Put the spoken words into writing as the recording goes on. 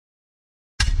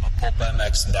Pulp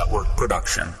MX Network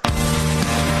production.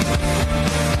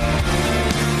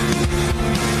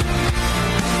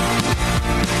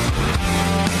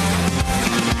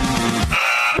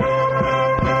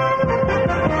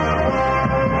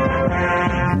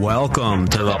 Welcome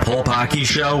to the Pulp Hockey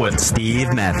Show with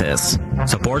Steve Mathis.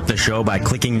 Support the show by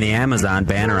clicking the Amazon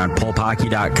banner on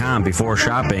pulphockey.com before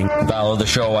shopping. Follow the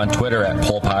show on Twitter at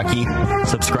Pulp Hockey.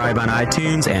 Subscribe on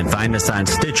iTunes and find us on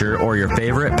Stitcher or your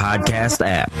favorite podcast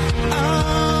app.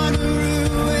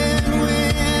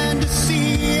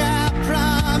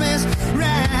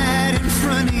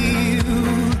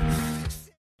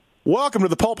 Welcome to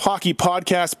the Pulp Hockey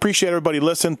Podcast. Appreciate everybody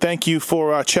listening. Thank you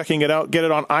for checking it out. Get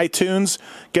it on iTunes,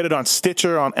 get it on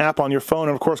Stitcher, on app on your phone,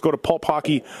 and of course go to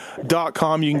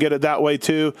pulphockey.com. You can get it that way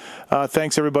too.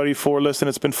 Thanks everybody for listening.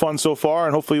 It's been fun so far,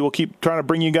 and hopefully we'll keep trying to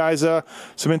bring you guys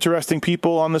some interesting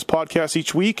people on this podcast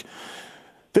each week.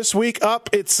 This week up,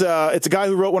 it's a guy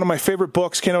who wrote one of my favorite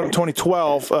books, came out in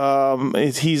 2012.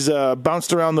 He's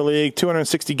bounced around the league,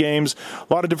 260 games,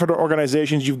 a lot of different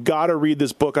organizations. You've got to read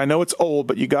this book. I know it's old,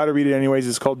 but you got to read it anyways.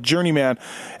 It's called Journeyman,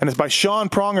 and it's by Sean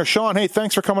Pronger. Sean, hey,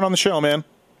 thanks for coming on the show, man.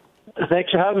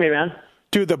 Thanks for having me, man.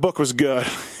 Dude, the book was good.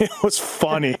 It was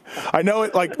funny. I know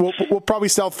it. Like we'll probably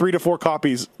sell 3 to 4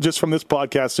 copies just from this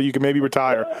podcast, so you can maybe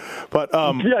retire. But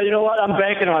yeah, you know what? I'm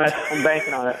banking on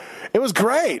it. It was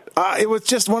great. It was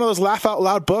just one of those laugh out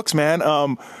loud books, man.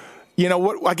 You know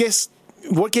what? I guess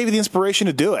what gave you the inspiration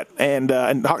to do it, and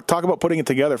talk about putting it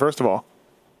together first of all.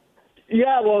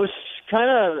 Yeah, well, it was kind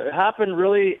of happened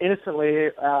really innocently.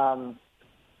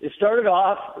 It started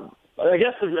off. I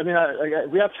guess,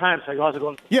 we have time, so I can also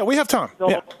go. Yeah, we have time. So,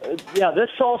 this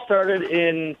all started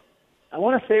in, I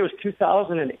want to say it was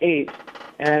 2008,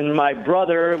 and my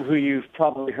brother, who you've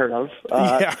probably heard of,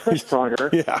 Chris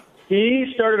Pronger,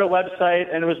 he started a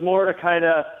website, and it was more to kind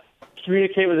of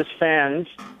communicate with his fans,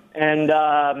 and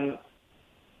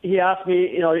he asked me,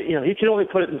 he can only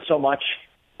put it in so much,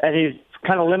 and he's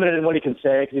kind of limited in what he can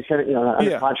say, because he's kind of,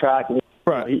 under contract, and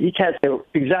he can't say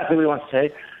exactly what he wants to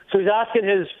say. So he's asking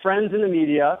his friends in the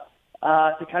media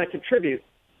to kind of contribute,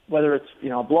 whether it's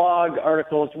blog,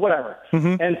 articles, whatever.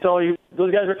 Mm-hmm. And so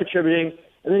those guys were contributing,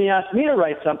 and then he asked me to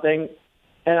write something,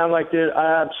 and I'm like, dude,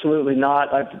 absolutely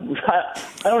not. I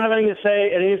don't have anything to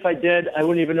say, and even if I did, I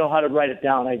wouldn't even know how to write it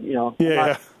down.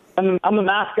 I'm a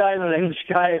math guy, I'm an English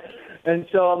guy, and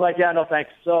so I'm like, yeah, no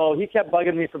thanks. So he kept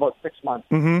bugging me for about 6 months,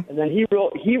 and then he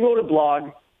wrote a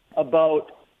blog about.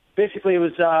 Basically, it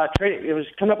was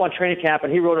coming up on training camp,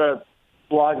 and he wrote a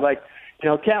blog like,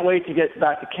 can't wait to get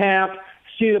back to camp,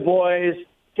 see the boys,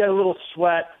 get a little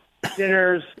sweat,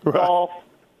 dinners, golf,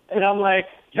 and I'm like,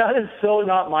 that is so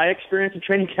not my experience in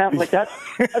training camp. Like that's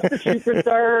the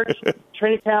superstar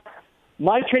training camp.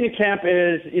 My training camp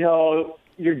is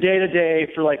your day to day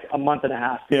for like a month and a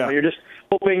half. You're just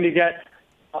hoping to get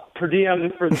per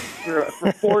diem for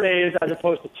 4 days as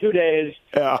opposed to 2 days.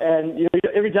 Yeah. And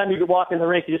every time you could walk in the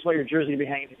rink, you just want your jersey to be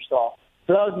hanging in your stall.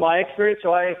 So that was my experience.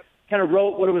 So I kind of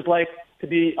wrote what it was like to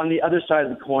be on the other side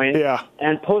of the coin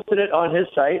and posted it on his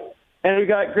site. And we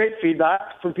got great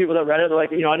feedback from people that read it. They're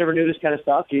like, I never knew this kind of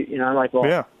stuff. I'm like,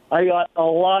 well, I got a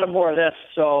lot of more of this.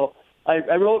 So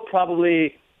I wrote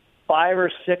probably 5 or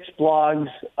 6 blogs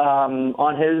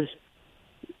on his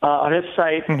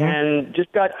site, and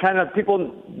just got kind of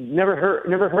people never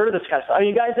heard of this kind of stuff. I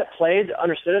mean, guys that played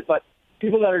understood it, but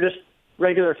people that are just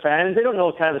regular fans, they don't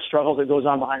know kind of the struggle that goes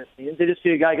on behind the scenes. They just see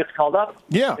a guy gets called up,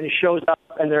 and he shows up,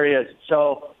 and there he is.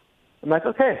 So I'm like,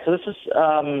 okay, so this is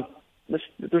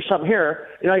there's something here.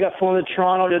 I got flown to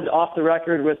Toronto, did Off the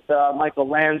Record with Michael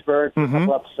Landsberg, a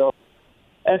couple episodes,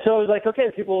 and so I was like, okay,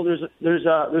 people, there's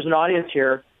an audience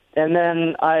here, and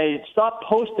then I stopped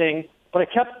posting, but I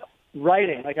kept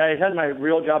writing. Like I had my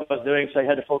real job I was doing, so I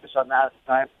had to focus on that at the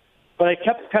time. But I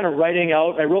kept kind of writing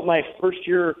out. I wrote my first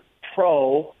year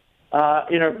pro,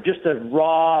 just a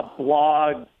raw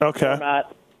blog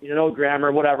format, no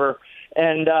grammar, whatever.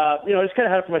 And, I just kind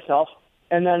of had it for myself.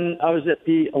 And then I was at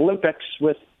the Olympics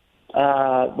with,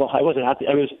 I wasn't at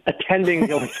I was attending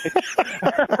the Olympics.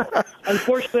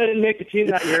 Unfortunately, I didn't make the team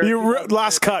that year. You were the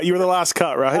last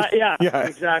cut, right? Yeah,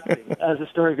 exactly, as the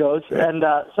story goes. And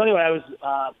so anyway, I was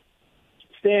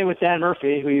staying with Dan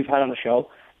Murphy, who you've had on the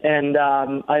show, and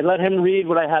I let him read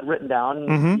what I had written down.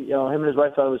 Him and his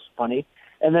wife thought it was funny.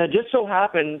 And then it just so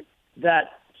happened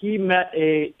that he met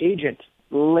a agent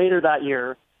later that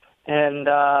year, and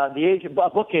a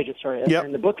book agent,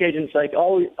 and the book agent's like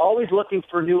always looking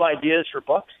for new ideas for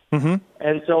books.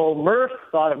 And so Murph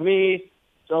thought of me,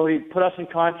 so he put us in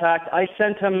contact. I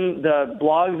sent him the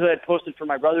blogs that I posted for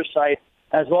my brother's site,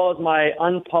 as well as my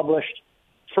unpublished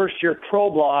first-year pro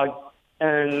blog,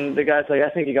 and the guy's like, I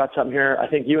think you got something here. I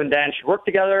think you and Dan should work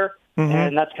together. Mm-hmm.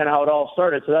 And that's kind of how it all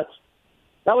started. So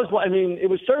that was what, I mean, it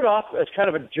was started off as kind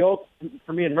of a joke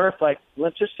for me and Murph, like,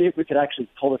 let's just see if we could actually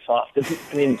pull this off.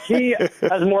 I mean, he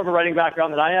has more of a writing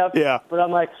background than I have. Yeah. But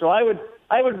I'm like, so I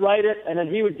would write it, and then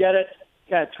he would get it,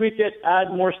 kind of tweak it, add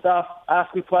more stuff,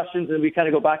 ask me questions, and we kind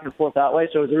of go back and forth that way.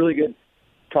 So it was a really good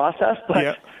process.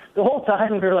 But the whole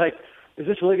time we were like, is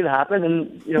this really going to happen?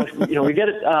 And, you know, we get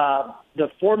it, the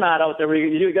format out there where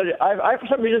you get it. I, for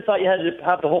some reason, thought you had to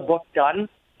have the whole book done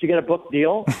to get a book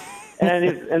deal.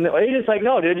 And the agent's like,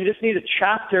 no, dude, you just need a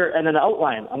chapter and an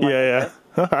outline. I'm like, okay.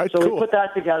 All right, so cool. we put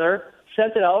that together,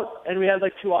 sent it out, and we had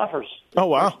like 2 offers. Oh,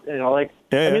 wow. You know, like,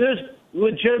 I mean, there's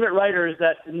legitimate writers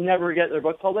that never get their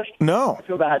book published. No. I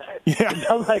feel bad. Yeah.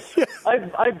 I'm like,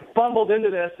 I bumbled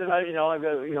into this, and I've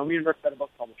got, me and Rick got a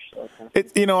book published. So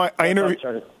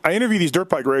I interview these dirt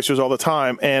bike racers all the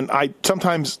time, and I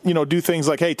sometimes, do things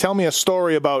like, hey, tell me a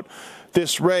story about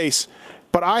this race,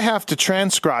 but I have to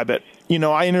transcribe it.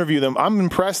 I interview them. I'm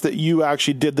impressed that you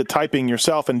actually did the typing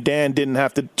yourself, and Dan didn't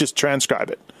have to just transcribe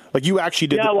it. Like, you actually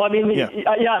did. Yeah, well, I mean,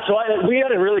 so we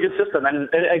had a really good system. And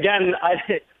again,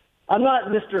 I'm not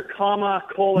Mr. Comma,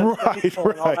 colon, right.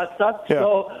 and all that stuff. Yeah.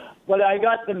 So, but I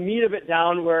got the meat of it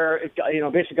down where it got,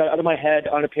 basically got out of my head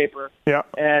onto paper. Yeah.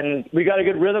 And we got a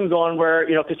good rhythm going where,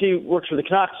 because he works for the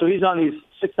Canucks, so he's on these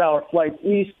 6-hour flights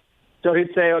east. So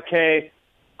he'd say, okay,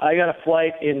 I got a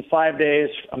flight in 5 days.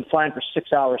 I'm flying for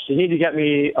 6 hours. So you need to get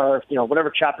me, or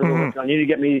whatever chapter we're working on, you need to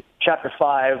get me chapter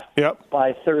 5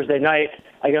 by Thursday night.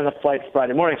 I get on the flight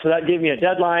Friday morning. So that gave me a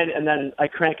deadline, and then I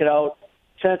crank it out,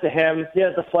 send it to him. He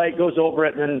has the flight, goes over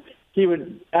it, and then he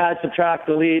would add, subtract,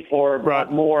 delete, or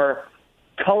put more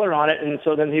color on it. And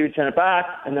so then he would send it back,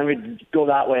 and then we'd go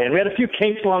that way. And we had a few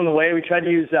kinks along the way. We tried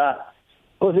to use,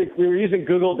 we were using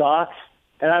Google Docs.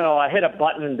 And I don't know, I hit a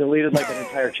button and deleted like an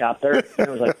entire chapter. And it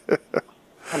was like,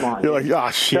 come on. You're like, oh,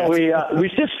 shit. So we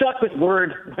just stuck with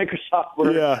Word, Microsoft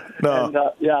Word. Yeah,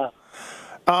 no.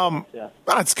 And,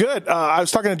 That's good. I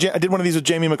was talking to I did one of these with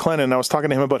Jamie McLennan, and I was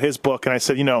talking to him about his book, and I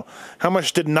said, how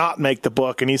much did not make the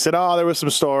book? And he said, there was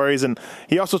some stories. And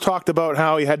he also talked about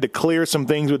how he had to clear some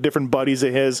things with different buddies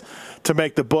of his to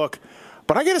make the book.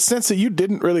 But I get a sense that you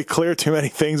didn't really clear too many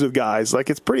things with guys. Like,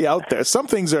 it's pretty out there. Some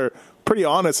things are pretty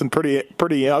honest and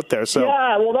pretty out there. So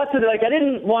yeah, well, that's it. Like, I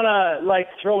didn't want to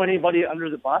throw anybody under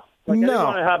the bus. Like, I didn't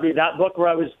want to have that book where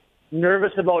I was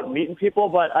nervous about meeting people,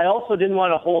 but I also didn't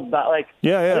want to hold back. Like, I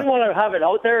didn't want to have it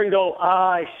out there and go,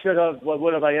 I should have, what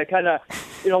would have I? Kind of,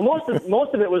 most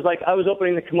of it was like I was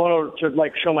opening the kimono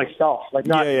to show myself. Like,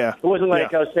 not, it wasn't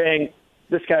like I was saying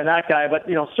this guy and that guy, but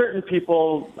certain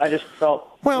people, I just felt.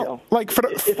 Well,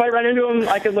 if I run into them,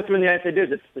 I could look them in the eye and say,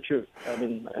 "Dude, it's the truth." I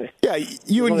mean,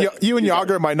 you and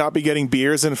Yager might not be getting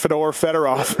beers, and Fedor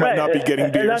Fedorov might not be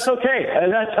getting beers. And that's okay,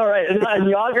 and that's all right. And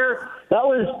Yager, that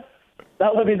was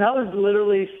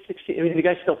literally 16. I mean, the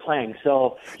guy's still playing,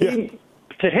 so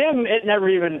to him, it never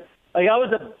even. Like, I was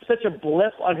such a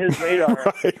blip on his radar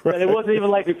that it wasn't even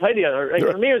like we played together. Like,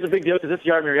 for me, it was a big deal because it's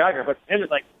Jaromir Jagr, but for him,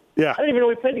 it's like, I didn't even know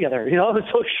we played together. It was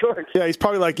so short. Yeah, he's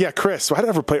probably like, Chris. I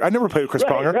never played with Chris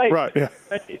Pronger. Right. Yeah.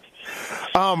 Right.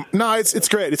 No, it's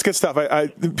great. It's good stuff.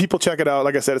 People check it out.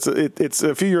 Like I said, it's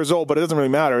a few years old, but it doesn't really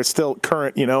matter. It's still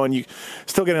current, and you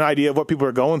still get an idea of what people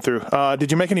are going through.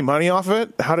 Did you make any money off of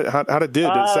it? How did it do?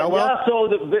 Did it sell well? Yeah. So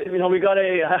we got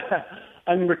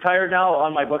I'm retired now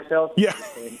on my book sales. Yeah.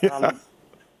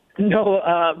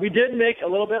 No, we did make a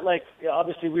little bit. Like,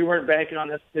 obviously, we weren't banking on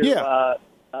this to.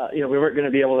 We weren't going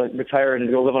to be able to retire and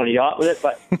go live on a yacht with it.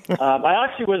 But I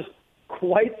actually was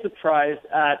quite surprised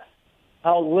at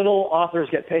how little authors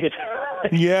get paid.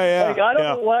 Like, I don't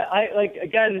know what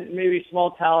again, maybe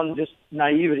small town, just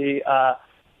naivety.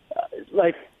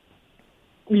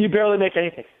 You barely make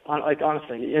anything.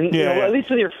 Honestly, and at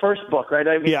least with your first book, right?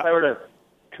 I mean, if I were to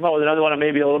come out with another one, it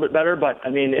may be a little bit better. But I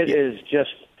mean, it is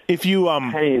just. If you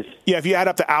pennies. If you add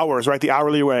up the hours, right, the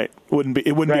hourly rate wouldn't be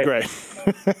great.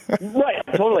 Right,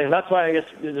 totally. And that's why I guess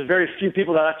there's very few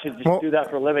people that actually just do that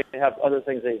for a living. They have other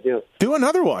things they do. Do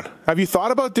another one. Have you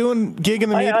thought about doing gig in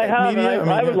the media? I have. Media?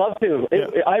 I would love to.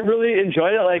 I really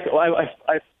enjoyed it. Like,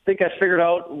 I think I figured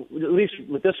out, at least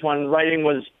with this one, writing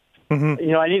was, I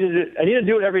needed to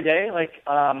do it every day. Like,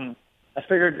 I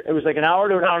figured it was like an hour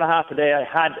to an hour and a half a day.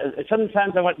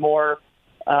 Sometimes I went more,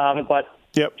 but.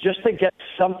 Just to get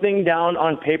something down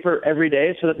on paper every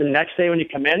day so that the next day when you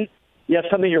come in, you have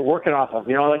something you're working off of.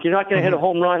 Like, you're not going to hit a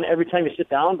home run every time you sit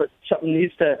down, but something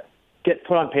needs to get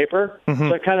put on paper.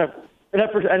 So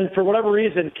and for whatever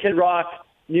reason, Kid Rock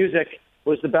music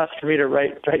was the best for me to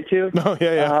write to. Oh,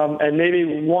 yeah. And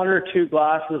maybe one or two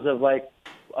glasses of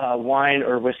wine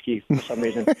or whiskey for some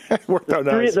reason. Worked out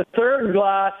nice. The third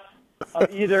glass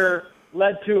either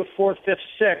led to a fourth, fifth,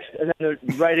 sixth, and then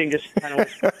the writing just kind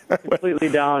of went completely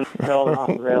downhill and off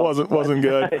the rails. Wasn't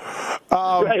good.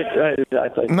 Right,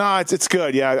 exactly. No, it's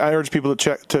good. Yeah, I urge people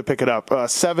to pick it up.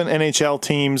 7 NHL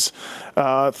teams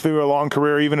through a long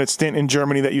career, even a stint in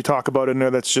Germany that you talk about in there.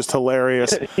 That's just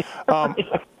hilarious.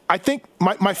 I think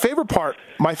my favorite part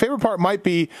might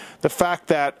be the fact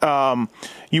that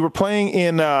you were playing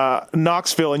in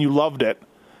Knoxville and you loved it,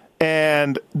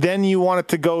 and then you wanted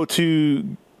to go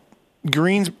to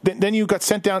Greens. Then you got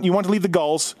sent down. You wanted to leave the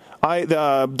Gulls.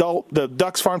 The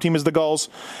Ducks farm team is the Gulls,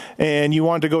 and you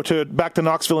wanted to go back to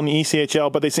Knoxville in the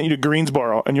ECHL, but they sent you to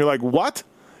Greensboro, and you're like, what?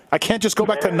 I can't just go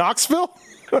back to Knoxville?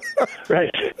 Right.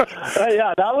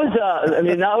 Yeah, that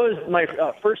was my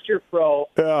first year pro.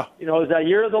 Yeah. It was that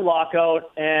year of the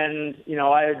lockout, and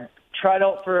I had tried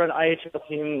out for an IHL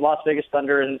team, Las Vegas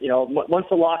Thunder, and once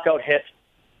the lockout hit,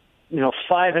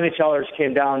 5 NHLers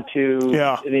came down to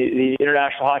the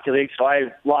International Hockey League, so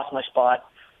I lost my spot.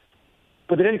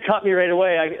 But they didn't cut me right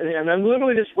away. I'm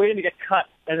literally just waiting to get cut,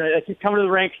 and I keep coming to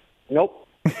the rink. Nope.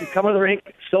 Keep coming to the rink,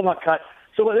 still not cut.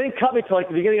 So they didn't cut me till the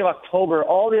beginning of October.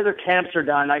 All the other camps are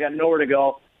done. I got nowhere to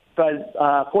go. But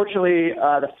fortunately,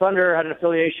 the Thunder had an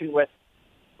affiliation with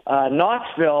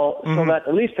Knoxville, so that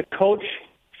at least the coach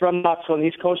from Knoxville in the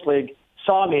East Coast League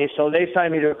saw me, so they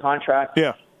signed me to a contract.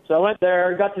 Yeah. So I went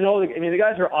there, got to know the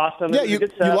guys are awesome. Yeah, you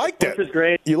liked it. It was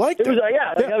great. You liked it. It was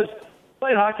I was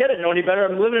playing hockey. I didn't know any better.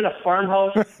 I'm living in a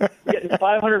farmhouse, getting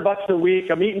 $500 a week.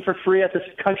 I'm eating for free at this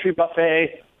country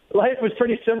buffet. Life was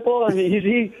pretty simple and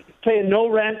easy. Paying no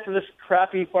rent for this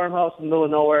crappy farmhouse in the middle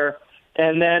of nowhere.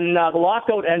 And then the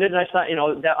lockout ended, and I signed,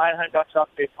 that $900 off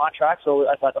the contract. So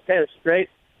I thought, okay, this is great.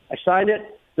 I signed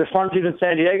it. The farm team's in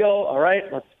San Diego. All right,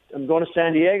 I'm going to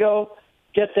San Diego.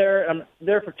 Get there. I'm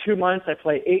there for 2 months. I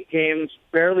play 8 games,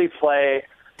 barely play.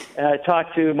 And I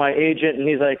talked to my agent, and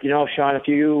he's like, Sean, if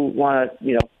you want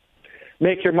to,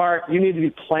 make your mark, you need to be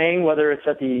playing, whether it's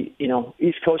at the,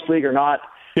 East Coast League or not.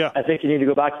 Yeah. I think you need to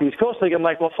go back to the East Coast League. I'm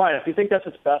like, well, fine. If you think that's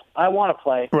what's best, I want to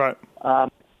play. Right.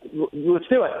 Let's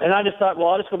do it. And I just thought, well,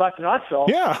 I'll just go back to Knoxville.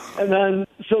 Yeah. And then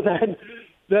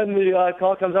the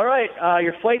call comes, all right,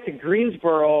 your flight to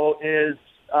Greensboro is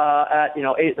at,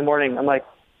 8 in the morning. I'm like,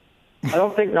 I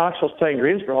don't think Knoxville's playing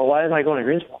Greensboro. Why am I going to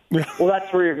Greensboro? Yeah. Well,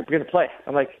 that's where you're going to play.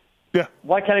 I'm like, yeah.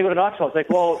 Why can't I go to Knoxville? It's like,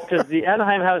 well, because the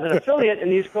Anaheim has an affiliate in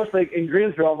the East Coast League in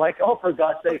Greensboro. I'm like, oh, for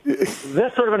God's sake, this would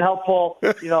have been helpful,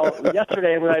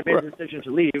 yesterday when I made the decision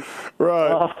to leave.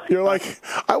 Right. You're like,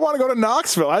 I want to go to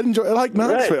Knoxville. I like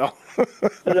Knoxville. Right.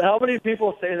 How many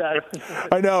people say that?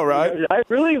 I know, right? I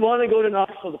really want to go to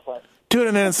Knoxville to play. Dude,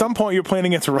 and then at some point you're playing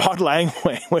against Rod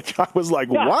Langway, which I was like,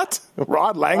 what?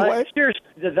 Rod Langway? Seriously,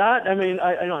 I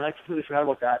know, I completely forgot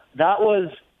about that. That was...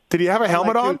 Did he have a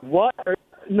helmet on? What?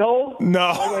 No.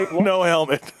 No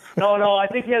helmet. No, I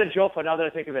think he had a Jofa, now that I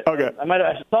think of it. Okay.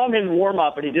 I saw him in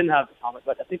warm-up, but he didn't have the helmet,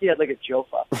 but I think he had like a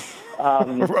Jofa.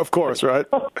 Of course, right?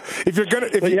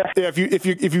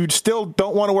 If you still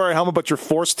don't want to wear a helmet, but you're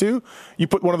forced to, you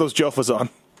put one of those Jofas on.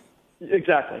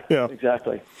 Exactly. Yeah.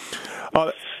 Exactly.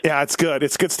 Yeah, it's good.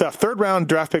 It's good stuff. 3rd round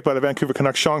draft pick by the Vancouver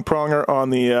Canucks, Sean Pronger on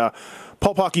the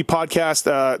Pulp Hockey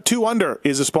podcast. 2 Under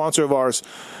is a sponsor of ours.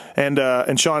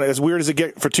 And Sean, as weird as it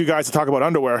gets for 2 guys to talk about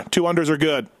underwear, 2 Unders are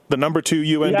good. The number 2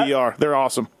 UNDR. Yeah. They're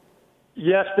awesome.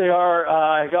 Yes, they are.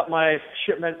 I got my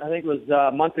shipment, I think it was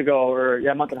a month ago,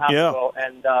 a month and a half ago.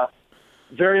 And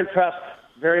very impressed.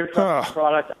 Very impressed with the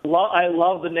product. I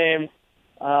love the name.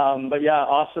 But yeah,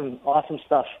 awesome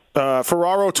stuff.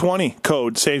 Ferraro 20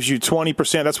 code saves you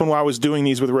 20%. That's when I was doing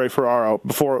these with Ray Ferraro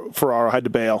before Ferraro had to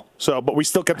bail. But we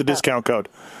still kept the discount code.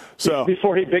 So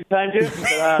before he big timed you?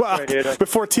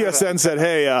 Before TSN said,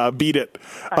 hey, beat it.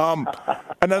 And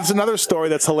that's another story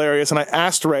that's hilarious. And I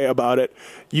asked Ray about it.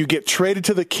 You get traded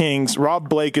to the Kings. Rob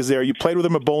Blake is there. You played with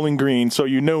him at Bowling Green, so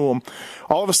you knew him.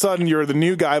 All of a sudden, you're the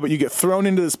new guy, but you get thrown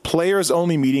into this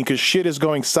players-only meeting because shit is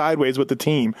going sideways with the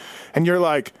team. And you're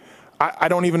like, I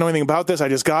don't even know anything about this. I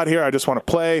just got here. I just want to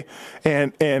play.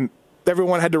 And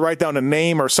everyone had to write down a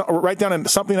name or write down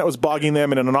something that was bugging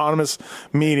them in an anonymous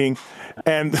meeting.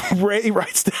 And Ray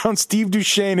writes down Steve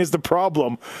Duchesne is the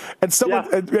problem. And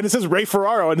and it says Ray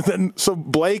Ferraro. And then so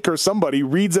Blake or somebody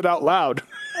reads it out loud.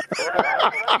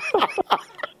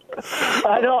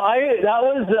 I know. That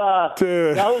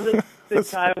was a big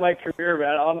time in my career,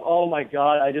 man. Oh my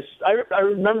God. I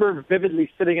remember vividly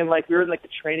sitting in we were in the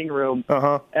training room.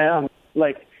 And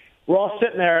we're all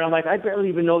sitting there, and I'm like, I barely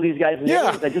even know these guys' names.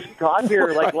 Yeah. I just got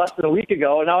here less than a week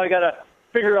ago, and now I got to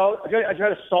figure out. I try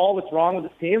to solve what's wrong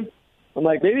with the team. I'm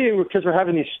like, maybe because we're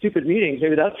having these stupid meetings,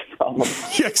 maybe that's the problem.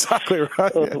 Yeah, exactly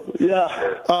right.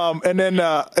 Yeah. And then,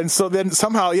 and so then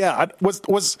somehow,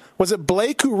 was it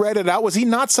Blake who read it out? Was he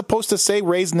not supposed to say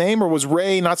Ray's name, or was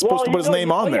Ray not supposed to put his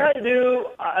name on there? What you had to do,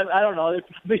 I don't know. They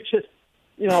probably just,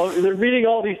 they're reading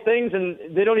all these things, and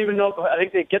they don't even know. I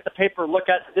think they get the paper, look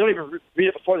at. They don't even read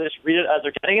it before; they just read it as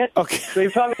they're getting it. Okay. So you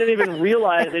probably didn't even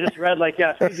realize. They just read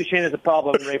Steve Duchesne is a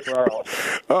problem, and Ray Ferraro.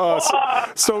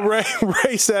 So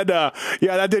Ray said,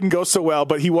 that didn't go so well,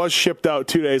 but he was shipped out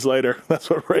 2 days later. That's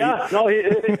what Ray. Yeah, no,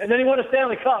 and then he won a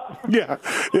Stanley Cup. Yeah.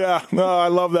 No, I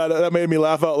love that. That made me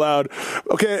laugh out loud.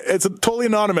 Okay, it's totally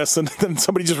anonymous, and then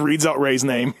somebody just reads out Ray's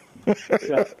name.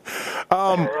 Yeah.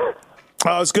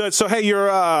 It's good. So, hey,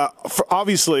 you're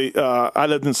obviously, I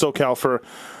lived in SoCal for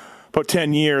about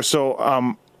 10 years. So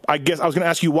I guess I was going to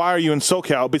ask you, why are you in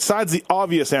SoCal? Besides the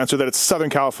obvious answer that it's Southern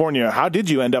California, how did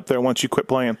you end up there once you quit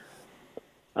playing?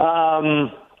 It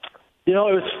was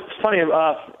funny.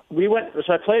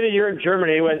 So I played a year in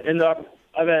Germany.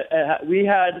 We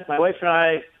had, my wife and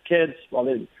I, kids, well,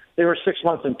 they were 6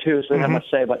 months and 2, so they didn't have much to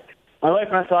say. But my wife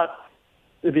and I thought,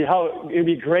 it'd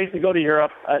be great to go to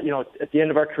Europe, at the end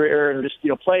of our career and just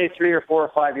play 3 or 4 or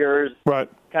 5 years, right?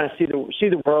 Kind of see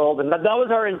the world, and that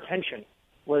was our intention,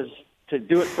 was to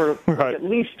do it for at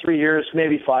least 3 years,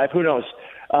 maybe 5, who knows?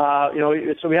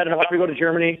 So we had an offer to go to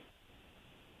Germany,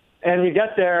 and we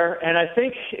got there, and I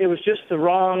think it was just the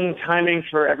wrong timing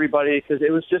for everybody because it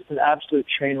was just an absolute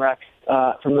train wreck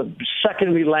from the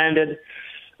second we landed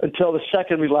until the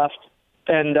second we left,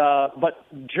 and but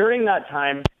during that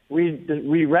time.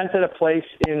 We rented a place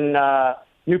in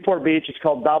Newport Beach. It's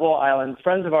called Balboa Island.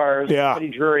 Friends of ours, Eddie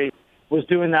Drury, was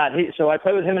doing that. So I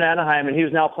played with him in Anaheim, and he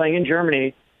was now playing in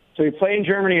Germany. So he'd play in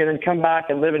Germany and then come back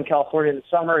and live in California in the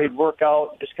summer. He'd work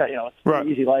out, just it's an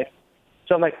easy life.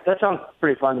 So I'm like, that sounds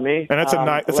pretty fun to me. And it's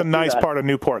a nice part of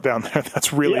Newport down there.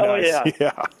 That's really nice.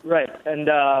 Yeah. Right. And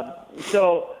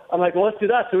so I'm like, well, let's do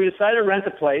that. So we decided to rent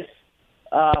a place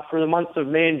for the months of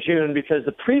May and June because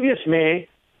the previous May,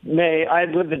 I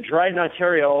had lived in Dryden,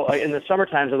 Ontario. In the summer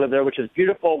times I lived there, which is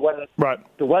beautiful when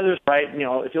the weather's right.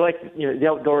 If you like the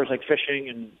outdoors, like fishing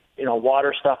and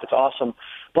water stuff, it's awesome.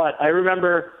 But I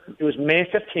remember it was May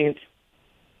 15th,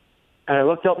 and I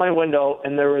looked out my window,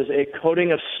 and there was a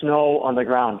coating of snow on the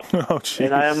ground. Oh, geez.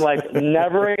 And I am like,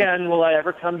 never again will I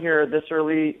ever come here this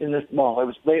early in this. Well, it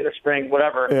was late in the spring,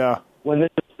 whatever. Yeah. When this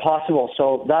is possible.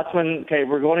 So that's when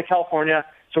we're going to California.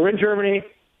 So we're in Germany.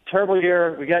 Terrible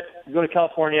year. We go to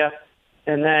California,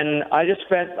 and then I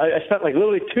spent like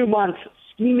literally 2 months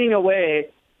scheming away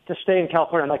to stay in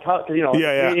California. I'm like,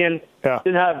 Canadian,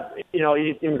 didn't have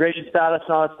immigration status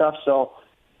and all that stuff. So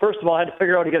first of all, I had to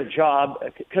figure out how to get a job.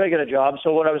 Could I get a job?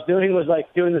 So what I was doing was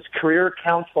like doing this career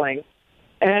counseling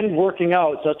and working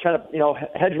out. So I was trying to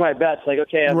hedge my bets. Like,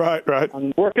 okay,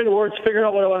 I'm working towards figuring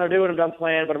out what I want to do when I'm done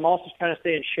playing, but I'm also trying to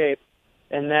stay in shape.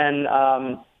 And then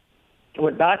I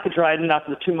went back to Dryden after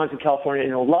the 2 months in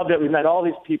California. Loved it. We met all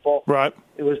these people. Right.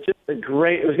 It was just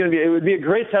it would be a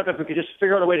great setup if we could just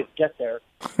figure out a way to get there.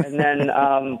 And then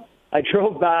I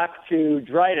drove back to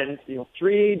Dryden,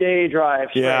 3-day drive.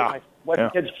 Yeah. My wife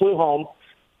and kids flew home.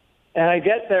 And I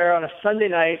get there on a Sunday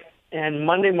night, and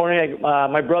Monday morning,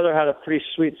 my brother had a pretty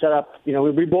sweet setup.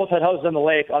 We both had houses on the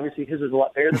lake. Obviously, his was a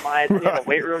lot bigger than mine. He had a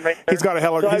weight room right there. He's got a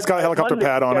helicopter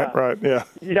pad on it, right? Yeah.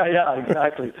 Yeah,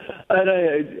 exactly. And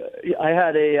I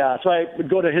had so I would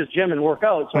go to his gym and work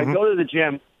out. So I go to the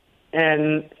gym,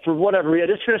 and for whatever reason,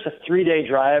 I just finished a 3-day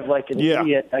drive like an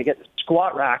idiot. I get the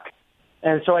squat rack,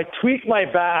 and so I tweak my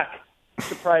back.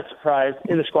 Surprise, surprise!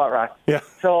 In the squat rack. Yeah.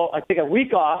 So I take a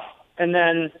week off, and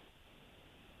then.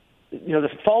 The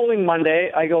following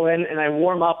Monday, I go in and I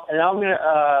warm up, and I'm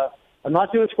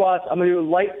not doing squats. I'm gonna do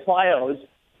light plyos,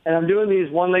 and I'm doing these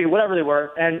one-legged, whatever they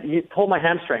were, and you pull my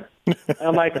hamstring. And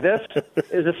I'm like, this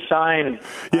is a sign.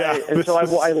 Yeah. So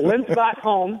I limped back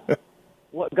home,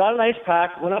 got an ice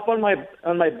pack, went up on my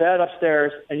bed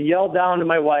upstairs, and yelled down to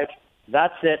my wife,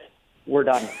 "That's it, we're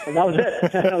done." And that was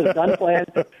it. I was done playing.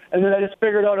 And then I just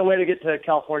figured out a way to get to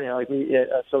California.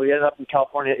 So we ended up in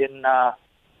California in.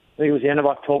 I think it was the end of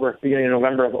October, beginning of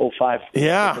November of 2005.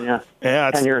 Yeah.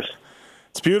 10 years.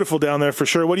 It's beautiful down there for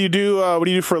sure. What do you do? What do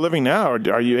you do for a living now?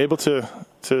 Or are you able to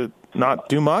not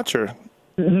do much? Or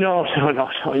no,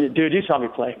 dude, you saw me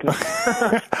play.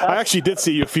 I actually did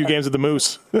see you a few games of the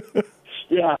Moose.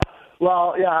 Yeah.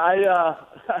 Well, yeah.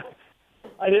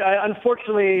 I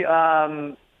unfortunately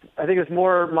I think it's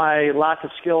more my lack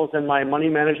of skills than my money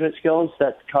management skills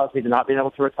that caused me to not being able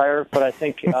to retire. But I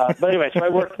think, but anyway, so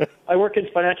I work in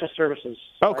financial services.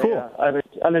 Oh, cool.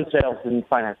 I'm in sales and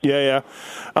finance. Yeah.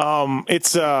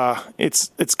 It's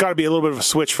got to be a little bit of a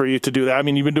switch for you to do that. I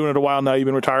mean, you've been doing it a while now. You've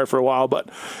been retired for a while, but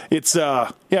it's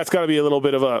got to be a little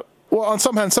bit of a. Well, on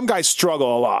some hand, some guys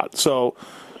struggle a lot. So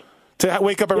to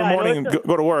wake up every morning and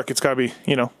go to work, it's got to be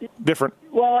different.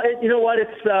 Well, you know what?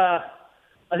 It's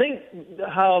I think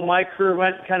how my career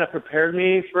went kind of prepared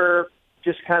me for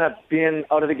just kind of being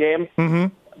out of the game.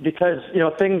 Mm-hmm. Because,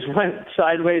 things went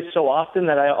sideways so often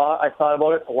that I thought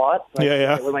about it a lot. Like,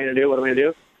 yeah. What am I going to do? What am I going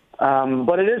to do?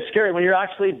 But it is scary when you're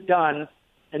actually done,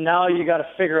 and now you got to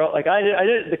figure out, like, I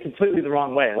did it completely the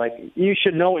wrong way. Like, you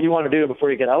should know what you want to do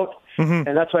before you get out. Mm-hmm.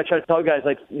 And that's why I try to tell guys,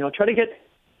 like, try to get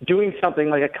doing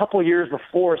something like a couple years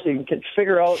before so you can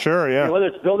figure out whether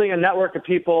it's building a network of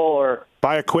people or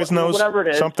buy a Quiznos, whatever it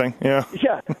is. Something, yeah.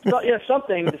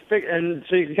 Something to figure, and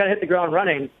so you can kind of hit the ground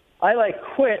running. I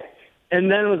quit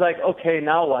and then was like, okay,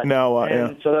 now what?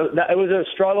 And so it was a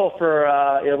struggle for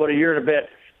about a year and a bit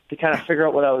to kind of figure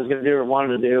out what I was going to do or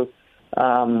wanted to do.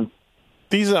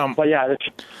 But yeah,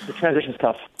 the transition's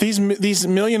tough. These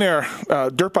millionaire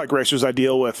dirt bike racers I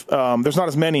deal with, there's not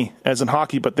as many as in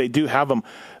hockey, but they do have them.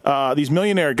 These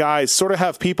millionaire guys sort of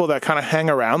have people that kind of hang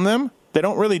around them. They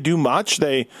don't really do much.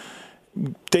 They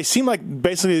seem like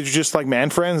basically just like man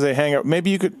friends. They hang out.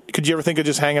 Maybe could you ever think of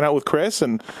just hanging out with Chris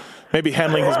and maybe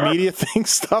handling his media thing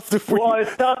stuff? Well,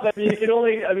 it's tough. I mean, you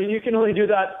can only do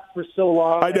that for so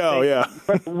long. I know, yeah.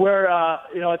 Where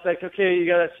it's like, okay, you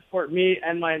got to support me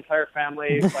and my entire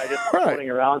family by just floating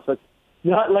around. So it's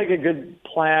not like a good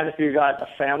plan if you got a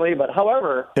family. But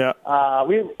however,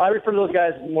 I refer to those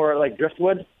guys more like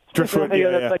driftwood.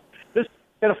 Yeah. Like just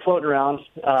kind of floating around.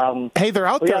 Hey, they're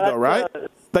out there though, right?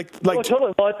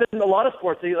 Totally. Well, it's in a lot of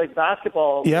sports. Like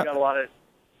basketball, you got a lot of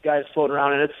guys floating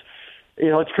around, and it's.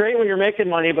 It's great when you're making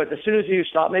money, but as soon as you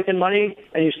stop making money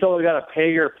and you still got to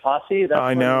pay your posse, that's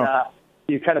when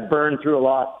you kind of burn through a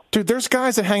lot. Dude, there's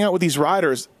guys that hang out with these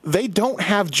riders. They don't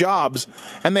have jobs,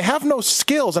 and they have no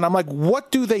skills. And I'm like,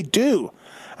 what do they do?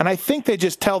 And I think they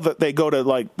just tell that they go to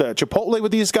like the Chipotle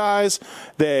with these guys.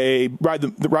 They ride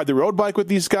the road bike with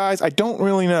these guys. I don't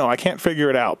really know. I can't figure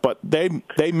it out. But they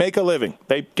make a living.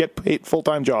 They get paid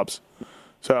full-time jobs.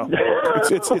 So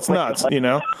it's nuts,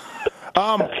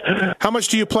 How much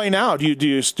do you play now? Do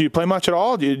you play much at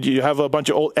all? Do you have a bunch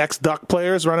of old ex-Duck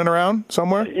players running around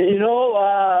somewhere?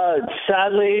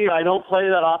 Sadly, I don't play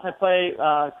that often. I play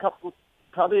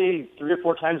probably 3 or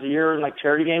 4 times a year in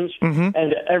charity games,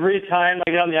 and every time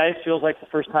I get on the ice, feels like the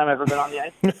first time I've ever been on the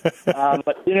ice.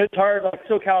 But it's hard. Like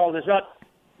SoCal, there's not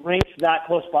rinks that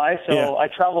close by, so I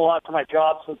travel a lot for my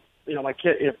job. So my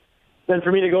kid. Then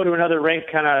for me to go to another rink,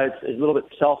 kind of it's a little bit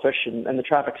selfish, and the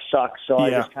traffic sucks. So I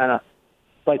just kind of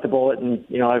bite the bullet, and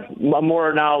I'm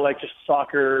more now like just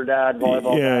soccer dad,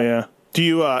 volleyball. Yeah. Do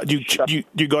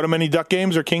you go to many Duck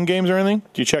games or King games or anything?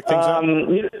 Do you check things out?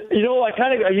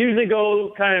 I usually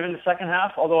go kind of in the second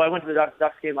half. Although I went to the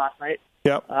Ducks game last night.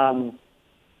 Yep. And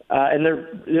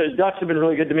the Ducks have been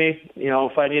really good to me.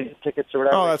 If I need tickets or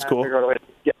whatever, that's cool. Figure out a way to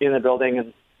get me in the building,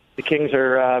 and the Kings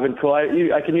are been cool.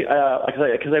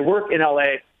 Because I work in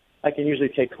LA. I can usually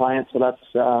take clients, so that's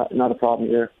not a problem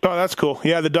either. Oh, that's cool.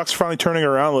 Yeah, the Ducks are finally turning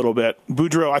around a little bit.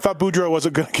 I thought Boudreau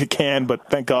wasn't going to get canned, but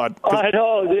thank God. I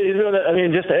know. I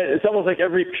mean, it's almost like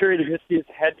every period you see his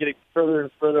head getting further and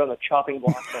further on the chopping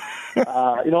block. But,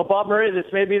 Bob Murray, this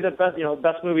may be the best.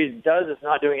 Best movie he does is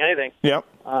not doing anything. Yep.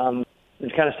 And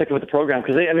kind of sticking with the program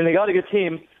because they got a good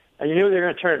team, and you knew they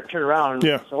were going to turn around.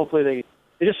 Yeah. So hopefully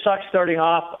they just suck starting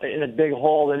off in a big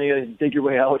hole, then you got to dig your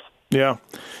way out. Yeah.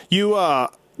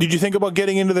 Did you think about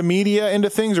getting into the media, into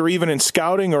things, or even in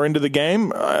scouting or into the game?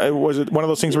 Was it one of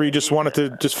those things where you just wanted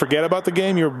to just forget about the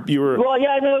game? You were. Well,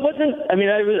 yeah, no, it wasn't. I mean,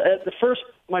 I was at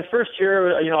my first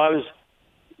year. I was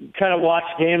kind of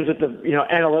watched games with the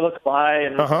analytics eye,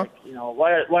 and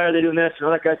why are they doing this?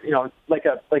 That guy, like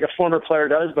a former player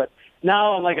does. But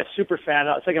now I'm like a super fan.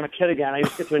 It's like I'm a kid again. I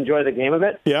just get to enjoy the game a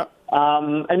bit. Yeah.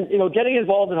 And getting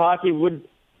involved in hockey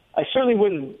I certainly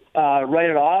wouldn't write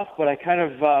it off, but I kind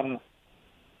of.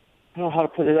 I don't know how to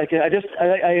put it.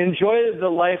 I enjoy the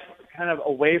life kind of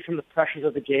away from the pressures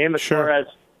of the game. As far as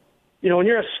when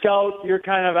you're a scout, you're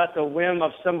kind of at the whim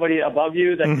of somebody above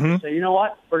you that can say, you know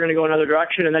what, we're going to go another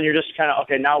direction, and then you're just kind of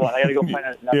okay. Now what? I got to go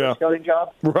find another scouting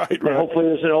job. Right. And hopefully,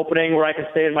 there's an opening where I can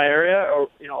stay in my area, or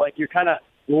you're kind of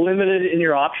limited in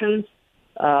your options.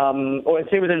 Or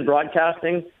same within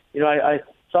broadcasting. I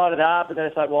thought of that, but then I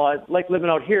thought, well, I like living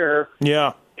out here.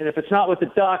 Yeah. And if it's not with the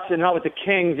Ducks and not with the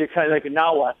Kings, you're kind of like,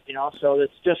 now what? So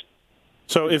it's just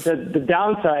So if the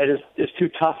downside is too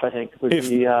tough, I think.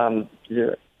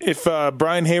 If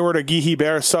Brian Hayward or Guy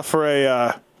Hebert suffer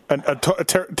a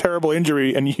terrible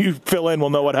injury and you fill in, we'll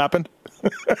know what happened.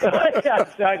 Yeah,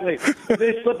 exactly.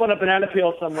 They slip on a banana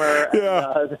peel somewhere.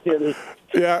 Yeah. And,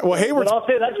 yeah. Well, Hayward. But I'll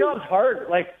say that job's hard.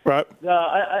 Like, right.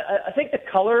 I think the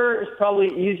color is probably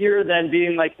easier than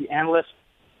being like the analyst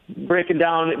breaking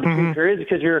down between periods,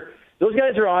 because those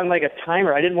guys are on like a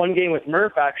timer. I did one game with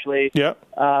Murph actually. Yeah.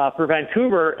 For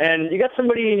Vancouver, and you got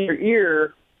somebody in your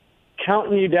ear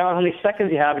counting you down how many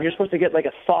seconds you have, and you're supposed to get like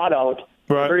a thought out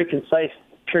in a very concise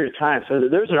period of time. So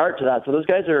there's an art to that. So those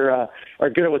guys are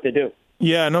good at what they do.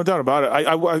 Yeah, no doubt about it.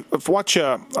 I watch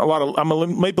a lot of. I'm a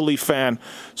Maple Leaf fan,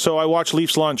 so I watch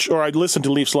Leafs Lunch, or I listen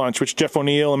to Leafs Lunch, which Jeff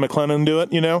O'Neill and McLennan do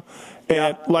it.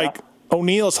 And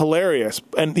O'Neill's hilarious,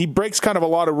 and he breaks kind of a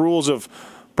lot of rules of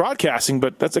broadcasting.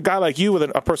 But that's a guy like you with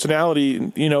a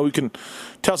personality. You can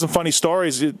tell some funny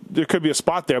stories. There could be a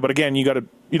spot there, but again, you don't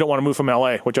want to move from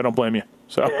LA, which I don't blame you.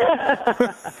 So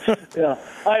yeah,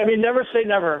 I mean, never say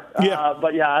never. Yeah.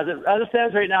 But yeah, as it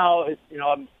stands right now,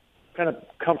 I'm kind of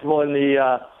comfortable in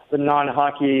the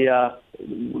non-hockey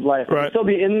life. Right. I'll still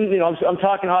be in. I'm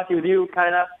talking hockey with you,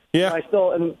 kind of. Yeah. I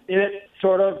still am in it,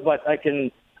 sort of, but I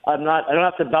don't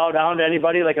have to bow down to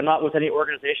anybody. Like, I'm not with any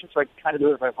organization, so I can kind of do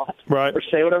whatever I want. Right. Or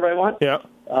say whatever I want. Yeah.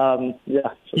 Yeah.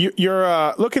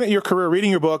 You're looking at your career,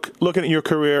 reading your book, looking at your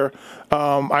career.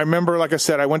 I remember, like I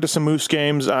said, I went to some Moose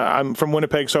games. I'm from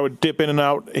Winnipeg, so I would dip in and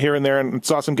out here and there and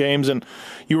saw some games. And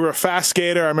you were a fast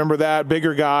skater. I remember that,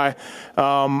 bigger guy.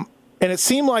 And it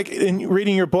seemed like in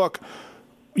reading your book,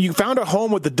 you found a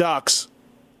home with the Ducks,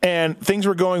 and things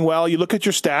were going well. You look at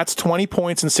your stats, 20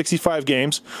 points in 65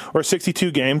 games, or 62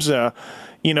 games. The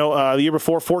year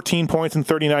before, 14 points in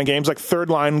 39 games, like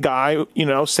third-line guy,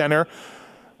 center.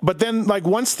 But then, like,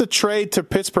 once the trade to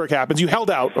Pittsburgh happens, you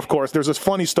held out, of course. There's this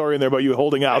funny story in there about you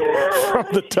holding out from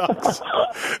the Ducks.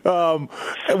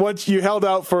 Once you held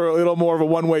out for a little more of a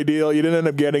one-way deal, you didn't end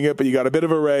up getting it, but you got a bit of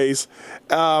a raise.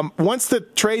 Once the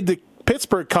trade to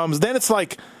Pittsburgh comes, then it's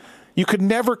like you could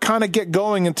never kind of get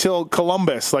going until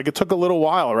Columbus. Like, it took a little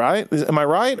while, right? Am I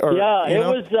right? Or, yeah, it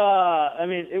was.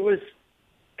 It was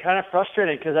kind of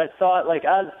frustrating because I thought, like,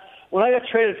 when I got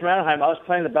traded from Anaheim, I was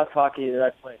playing the best hockey that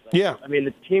I played. Like, yeah. I mean,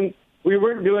 the team, we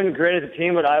weren't doing great as a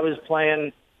team, but I was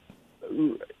playing.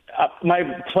 My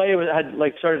play had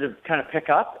started to kind of pick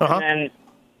up, and then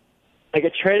I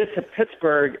got traded to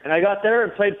Pittsburgh, and I got there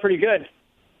and played pretty good,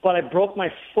 but I broke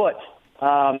my foot.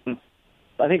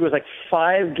 I think it was like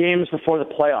 5 games before the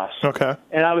playoffs. Okay.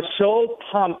 And I was so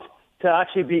pumped to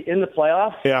actually be in the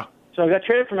playoffs. Yeah. So I got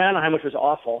traded from Anaheim, which was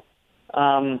awful.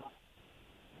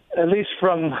 At least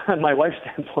from my wife's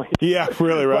standpoint. Yeah,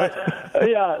 really, right? but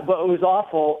it was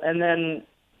awful. And then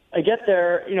I get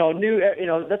there,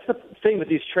 that's the thing with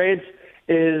these trades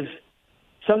is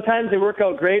sometimes they work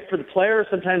out great for the player,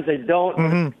 sometimes they don't.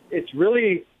 Mm-hmm. It's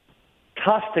really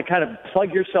tough to kind of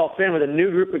plug yourself in with a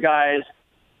new group of guys,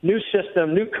 new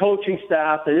system, new coaching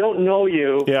staff. They don't know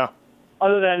you. Yeah.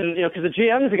 Other than, because the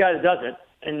GM is the guy that does it.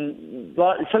 And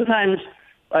sometimes,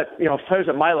 players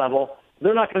at my level,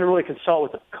 they're not going to really consult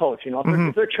with the coach.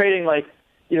 If they're trading Ryan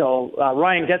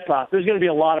Getzlaf, there's going to be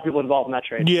a lot of people involved in that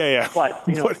trade. Yeah. But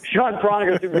Sean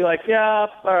Pronger would be like, yeah,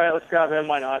 all right, let's grab him.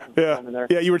 Why not?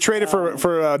 Yeah. You were traded for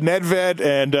Nedved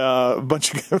and a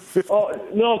bunch of.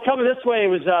 Coming this way it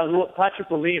was Patrick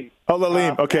Lalime. Oh,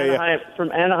 Lalime. Okay,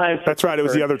 from Anaheim. That's right. It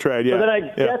was the other trade. Yeah. So then I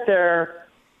get there,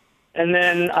 and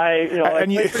then I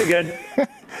played pretty good.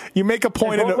 You make a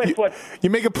point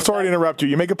sorry to interrupt you.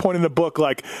 You make a point in the book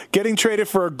like getting traded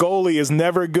for a goalie is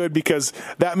never good because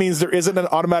that means there isn't an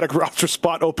automatic roster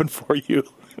spot open for you.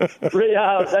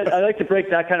 Yeah, I like to break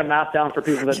that kind of math down for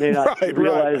people that may not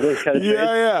realize those kind of trades.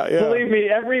 Yeah. Believe me,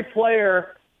 every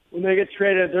player when they get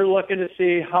traded, they're looking to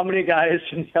see how many guys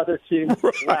from the other team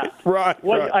left. Right.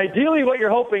 Ideally, what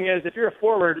you're hoping is if you're a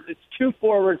forward, it's 2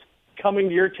 forwards coming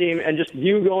to your team and just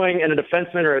you going and a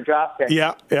defenseman or a draft pick.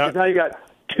 Yeah. Now you got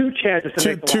 2 chances to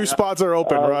make the two spots are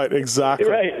open, right, exactly.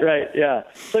 Right, yeah.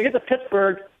 So I get to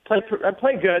Pittsburgh, I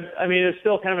play good. I mean, it's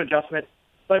still kind of an adjustment,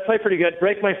 but I play pretty good.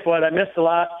 Break my foot. I missed the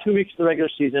last 2 weeks of the regular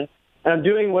season, and I'm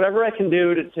doing whatever I can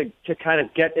do to kind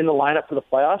of get in the lineup for the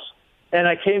playoffs, and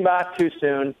I came back too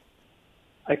soon.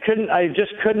 I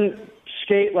just couldn't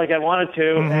skate like I wanted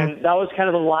to, and that was kind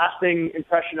of the lasting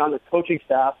impression on the coaching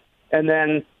staff. And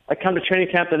then I come to training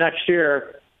camp the next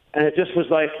year, and it just was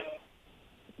like,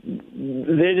 they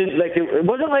didn't it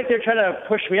wasn't like they're trying to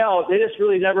push me out. They just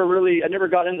I never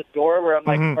got in the door where I'm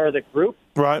like part of the group.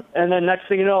 Right. And then next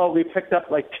thing you know, we picked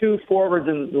up 2 forwards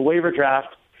in the waiver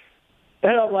draft.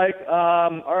 And I'm like,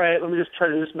 all right, let me just try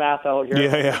to do this math out here.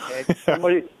 Yeah.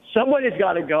 Okay. somebody's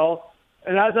got to go.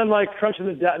 And as I'm like crunching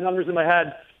the numbers in my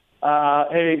head,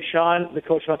 hey, Sean, the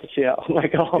coach wants to see you. I'm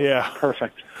like, oh, yeah,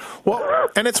 perfect. Well,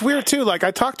 and it's weird, too. Like,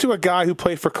 I talked to a guy who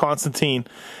played for Constantine,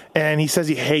 and he says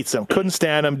he hates him, couldn't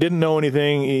stand him, didn't know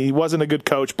anything, he wasn't a good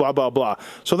coach, blah, blah.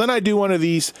 So then I do one of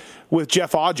these with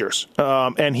Jeff Odgers,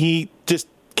 and he just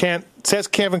says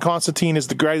Kevin Constantine is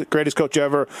the greatest coach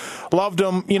ever, loved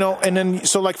him, and then,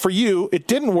 so like for you, it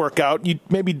didn't work out, you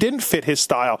maybe didn't fit his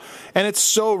style, and it's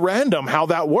so random how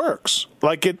that works.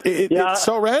 Like, it's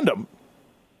so random.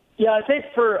 Yeah, I think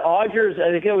for Odgers,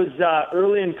 I think it was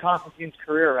early in Constantine's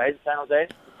career, right? San Jose, is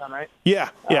that right? Yeah.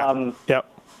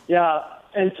 Yeah,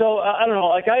 and so I don't know.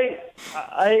 Like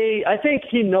I think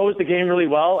he knows the game really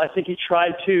well. I think he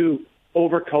tried to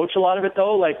overcoach a lot of it,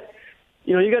 though. Like,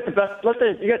 you got the best.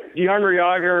 You got Jaromir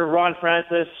Jagr, Ron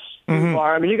Francis,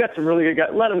 I mean, you got some really good guys.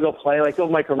 Let him go play. Like,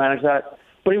 don't micromanage that.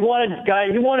 But he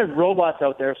wanted robots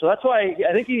out there. So that's why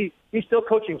I think he's still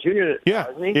coaching junior.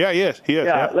 Isn't he? Yeah, he is.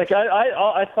 Yeah. Like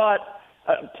I thought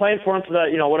playing for him for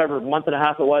that, whatever month and a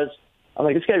half it was, I'm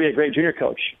like, this guy be a great junior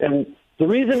coach. And the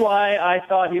reason why I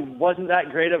thought he wasn't that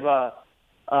great of a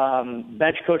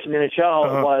bench coach in the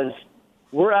NHL was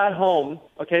we're at home.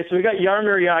 Okay, so we got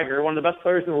Jaromir Jagr, one of the best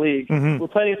players in the league. We're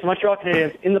playing against the Montreal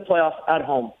Canadiens in the playoffs at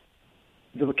home.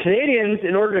 The Canadians,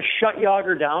 in order to shut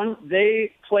Jagr down,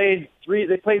 they played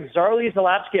Zarley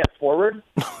Zalapsky at forward,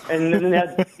 and then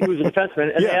he was a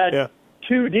defenseman, and they had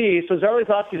 2D. So Zarley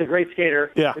Zalapsky's a great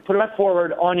skater. Yeah. They put him at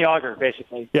forward on Jagr,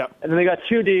 basically. Yeah. And then they got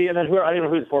 2D, and then I don't know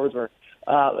who the forwards were.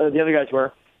 The other guys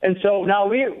were. And so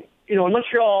now in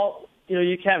Montreal,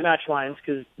 you can't match lines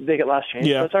because they get last change.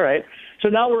 So that's all right. So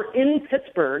now we're in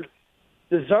Pittsburgh.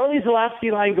 The Zarley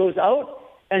Zalapsky line goes out,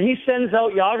 and he sends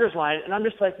out Jagr's line, and I'm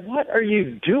just like, what are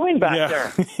you doing back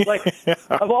there? Like,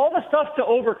 of all the stuff to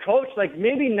overcoach, like,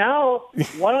 maybe now,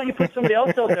 why don't you put somebody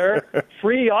else out there,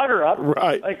 free Jagr up?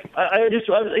 Right. Like,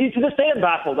 he's to this day I'm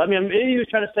baffled. I mean, maybe he was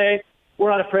trying to say, we're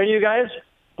not afraid of you guys,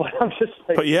 but I'm just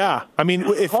like, but yeah, I mean,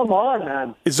 come on,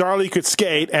 man. Zarley could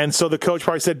skate, and so the coach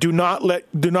probably said, do not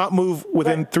move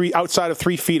within outside of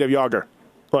 3 feet of Jagr.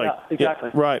 Like, yeah, exactly.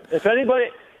 Yeah, right. If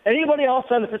anybody else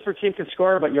on the Pittsburgh team can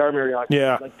score but Jaromir Jagr.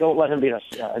 Yeah. Like, don't let him beat us.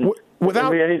 Yeah.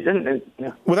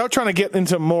 Without trying to get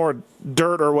into more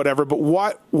dirt or whatever, but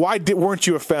why weren't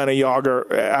you a fan of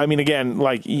Jagr? I mean, again,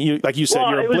 like you said,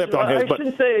 you're a blip on his. I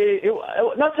shouldn't say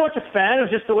not so much a fan. It was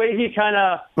just the way he kind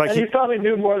of. Like he probably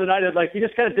knew more than I did. Like, he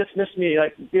just kind of dismissed me.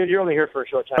 Like, dude, you're only here for a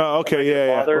short time. Oh, okay,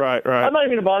 yeah, right. I'm not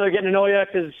even gonna bother getting to know you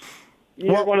because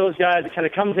you're one of those guys that kind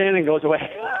of comes in and goes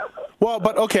away. Well,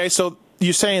 but okay, so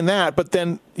you're saying that, but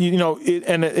then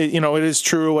it is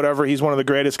true. Whatever, he's one of the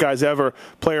greatest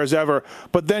players ever.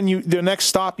 But then the next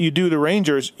stop you do the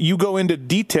Rangers, you go into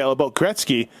detail about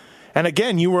Gretzky, and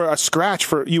again, you were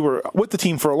with the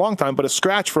team for a long time, but a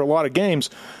scratch for a lot of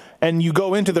games, and you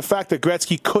go into the fact that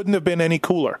Gretzky couldn't have been any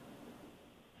cooler.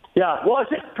 Yeah, well, it's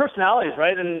just personalities,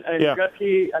 right? And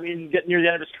Gretzky, I mean, getting near the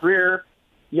end of his career.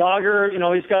 Jagr,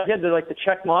 he had the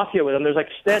Czech mafia with him. There's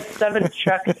 7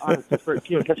 Czechs on his Pittsburgh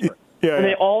team in Pittsburgh. Yeah, and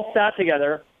they all sat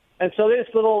together. And so they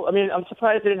I'm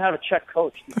surprised they didn't have a Czech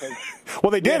coach. Because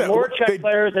well, they did. More Czech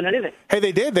players than anything. Hey,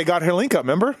 they did. They got Hlinka,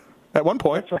 remember? At one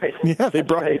point. That's right. Yeah, they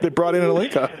brought in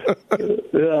Hlinka.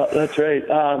 Yeah, that's right.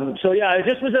 It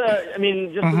just was the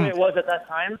way it was at that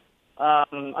time.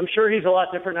 I'm sure he's a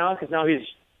lot different now because now he's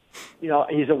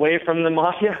away from the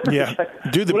mafia. Yeah,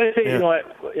 dude. When I say,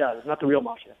 it's not the real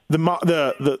mafia.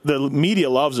 The media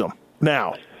loves him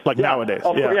now, nowadays.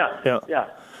 Oh, yeah.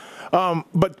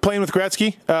 But playing with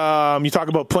Gretzky, you talk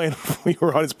about playing. We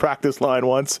were on his practice line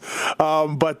once,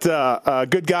 but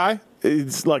good guy.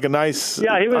 It's like a nice, he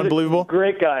was unbelievable,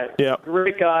 great guy. Yeah,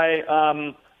 great guy.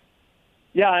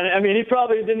 He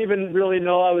probably didn't even really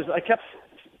know I kept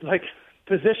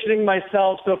positioning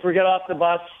myself so if we get off the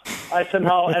bus, I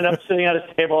somehow end up sitting at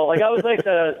his table. Like, I was like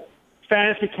the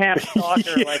fantasy camp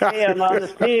stalker. Hey, I'm on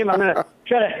this team. I'm going to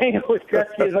try to hang out with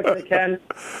Gretzky as much as I can.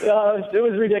 It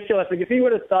was ridiculous. Like, if he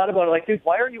would have thought about it, dude,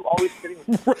 why are you always sitting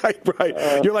with him?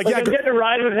 Right. You're like, I'm getting a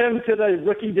ride with him to the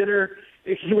rookie dinner.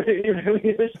 I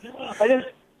just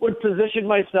would position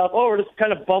myself. Oh, we're just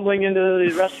kind of bumbling into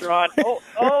the restaurant.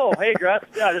 Hey, Gretz.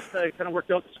 Yeah, just kind of worked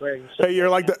out this way. Hey,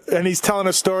 you're like, and he's telling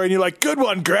a story, and you're like, good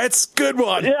one, Gretz, good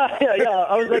one. Yeah.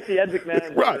 I was like the Ed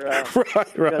McMahon.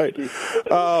 Right.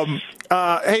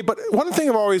 Hey, but one thing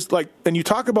I've always and you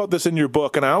talk about this in your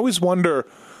book, and I always wonder,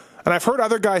 and I've heard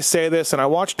other guys say this, and I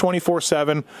watch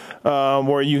 24/7,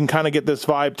 where you can kind of get this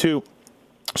vibe too.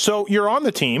 So you're on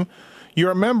the team.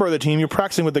 You're a member of the team. You're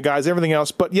practicing with the guys, everything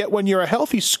else. But yet when you're a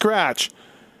healthy scratch,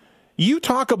 you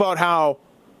talk about how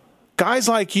guys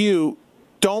like you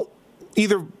don't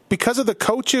either because of the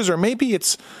coaches, or maybe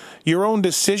it's your own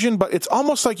decision, but it's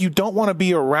almost like you don't want to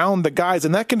be around the guys,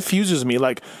 and that confuses me.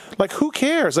 Like who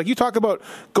cares? Like, you talk about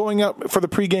going up for the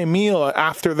pregame meal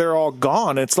after they're all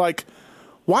gone. It's like,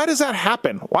 why does that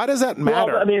happen? Why does that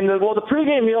matter? Well, I mean, the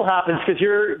pregame meal happens because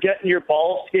you're getting your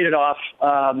balls skated off.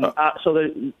 So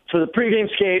the pregame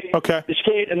skate, the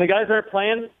skate, and the guys that are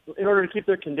playing, in order to keep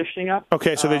their conditioning up.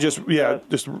 Okay, so they just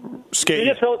skate. You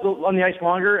just hold on the ice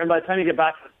longer, and by the time you get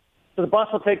back, so the bus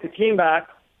will take the team back,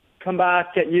 come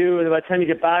back, get you, and by the time you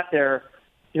get back there,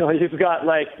 you've got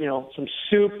some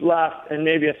soup left and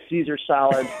maybe a Caesar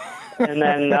salad, and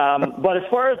then. But as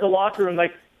far as the locker room,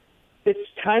 it's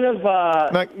kind of.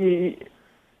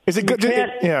 Is it good?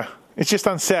 It's just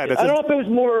unsaid. I don't know if it was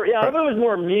more. Yeah, I don't know if it was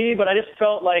more me, but I just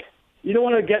felt like you don't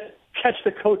want to catch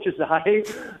the coach's eye,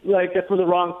 for the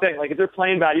wrong thing. Like, if they're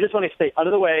playing bad, you just want to stay out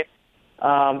of the way. You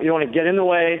don't want to get in the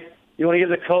way. You want to give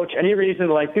the coach any reason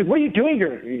to dude, what are you doing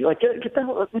here? You're get the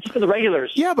hell. It's for the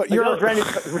regulars. Yeah, but you're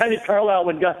Randy Carlisle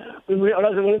when I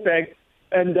was in Winnipeg,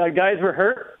 and guys were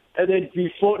hurt, and they'd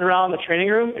be floating around the training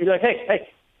room, and you'd be like, hey.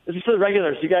 This is for the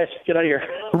regulars. You guys get out of here.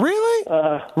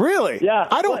 Really? Really? Yeah.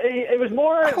 I don't. It was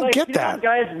more don't get that.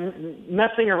 Guys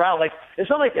messing around. It's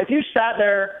not like if you sat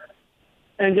there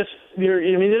and just they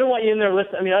don't want you in their list.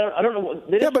 I mean, I don't know.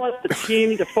 They just want the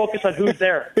team to focus on who's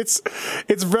there. It's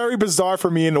very bizarre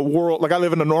for me in a world I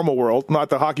live in a normal world,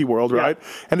 not the hockey world, right?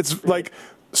 Yeah. And it's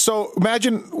so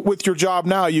imagine with your job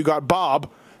now, you got Bob,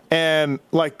 and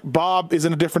Bob is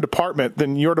in a different department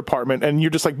than your department, and you're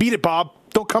just beat it, Bob.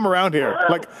 Don't come around here.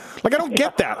 I don't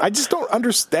get that. I just don't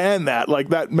understand that,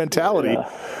 that mentality.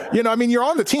 Yeah. I mean, you're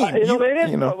on the team.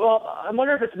 Well, I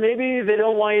wonder if it's maybe they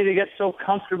don't want you to get so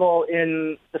comfortable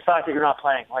in the fact that you're not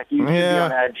playing. You should be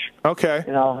on edge. Okay.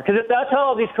 Because that's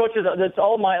how these coaches, there's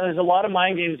a lot of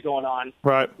mind games going on.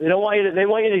 Right. They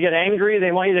want you to get angry.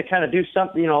 They want you to kind of do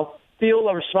something, feel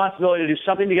a responsibility to do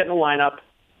something to get in the lineup.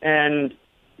 And,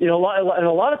 a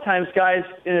lot of times guys,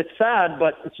 and it's sad,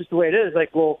 but it's just the way it is,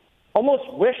 almost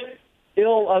wish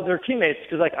ill of their teammates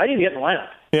because, I need to get in the lineup.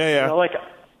 Yeah.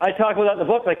 I talk about that in the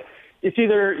book. It's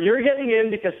either you're getting in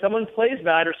because someone plays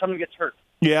bad or someone gets hurt.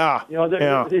 Yeah. You know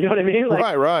what I mean?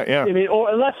 Right. Yeah. I mean, or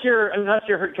unless you're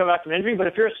hurt, come back from injury. But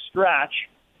if you're a scratch,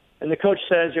 and the coach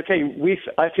says, "Okay,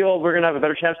 I feel we're going to have a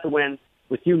better chance to win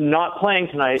with you not playing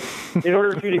tonight," in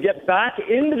order for you to get back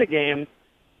into the game.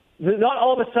 Not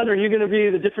all of a sudden are you going to be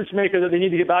the difference maker that they need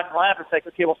to get back in the lineup. It's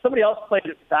okay, well, somebody else played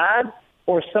it bad.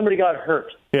 Or somebody got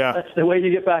hurt. Yeah, that's the way you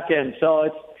get back in. So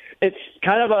it's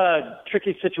kind of a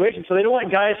tricky situation. So they don't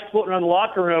want guys floating around the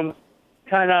locker room,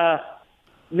 kind of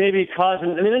maybe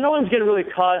causing. I mean, no one's going to really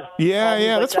cause.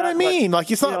 Yeah, that's what I mean.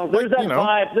 It's not. There's that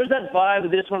vibe. There's that vibe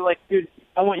that they just want to dude.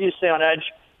 I want you to stay on edge.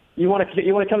 You want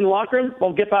to come in the locker room?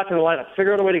 Well, get back in the lineup.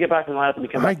 Figure out a way to get back in the lineup and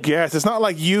become. I guess it's not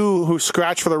like you who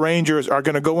scratch for the Rangers are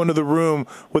going to go into the room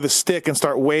with a stick and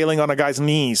start wailing on a guy's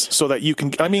knees so that you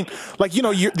can. I mean,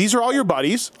 these are all your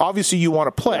buddies. Obviously, you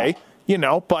want to play,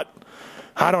 but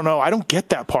I don't know. I don't get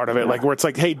that part of it. Where it's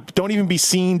hey, don't even be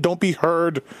seen, don't be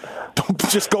heard, don't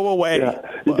just go away.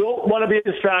 Yeah. You don't want to be a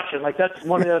distraction. That's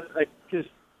one of the because.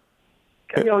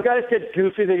 Guys get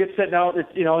goofy. They get sitting out.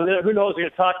 Who knows? They're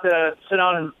going to sit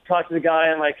down and talk to the guy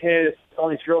and hey, all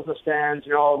these girls in the stands.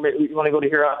 You want to go to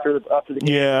here after the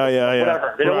game. Yeah.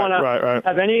 Whatever. They don't want to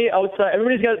have any outside.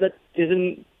 Everybody's got that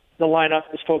isn't the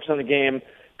lineup is focused on the game.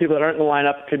 People that aren't in the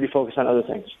lineup could be focused on other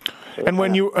things. So, and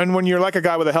when you're like a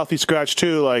guy with a healthy scratch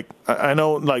too, I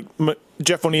know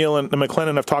Jeff O'Neill and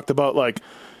McLennan have talked about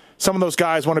some of those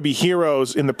guys want to be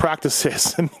heroes in the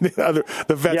practices, and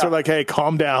the vets are hey,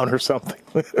 calm down or something.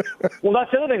 Well, that's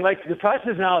the other thing. The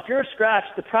practices now, if you're a scratch,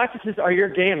 the practices are your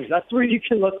games. That's where you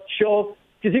can show,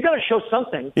 because you got to show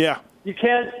something. Yeah. You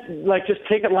can't just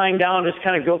take it lying down, just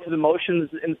kind of go through the motions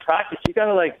in practice. You got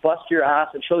to bust your ass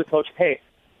and show the coach, hey,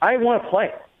 I want to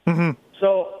play. Mm-hmm.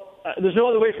 So there's no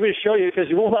other way for me to show you because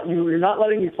you're not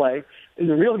letting me play in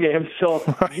the real game. So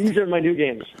these are my new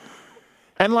games.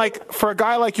 And for a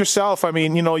guy like yourself, I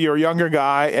mean, you're a younger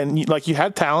guy and you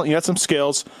had talent, you had some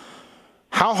skills.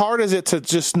 How hard is it to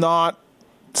just not?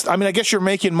 I mean, I guess you're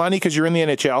making money because you're in the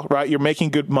NHL, right? You're making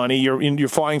good money. You're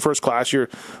flying first class. You're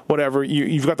whatever.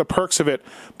 You've got the perks of it,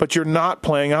 but you're not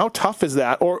playing. How tough is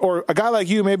that? Or a guy like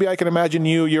you, maybe I can imagine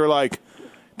you're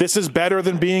this is better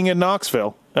than being in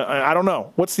Knoxville. I don't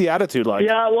know. What's the attitude like?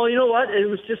 Yeah, well, you know what? It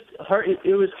was just hard.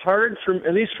 It was hard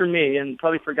at least for me, and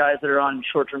probably for guys that are on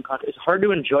short-term contracts. It's hard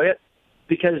to enjoy it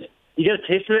because you get a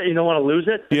taste of it and you don't want to lose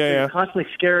it. Yeah. You're constantly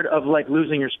scared of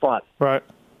losing your spot. Right.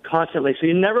 Constantly. So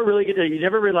you never really you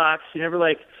never relax. You never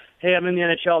hey, I'm in the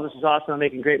NHL. This is awesome. I'm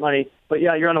making great money. But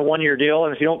yeah, you're on a 1-year deal,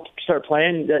 and if you don't start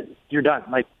playing, that you're done.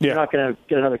 Like you're not going to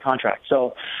get another contract.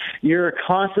 So you're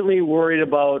constantly worried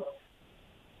about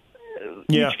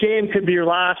each game could be your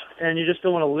last, and you just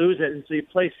don't want to lose it, and so you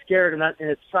play scared, and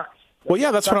it sucks. Well,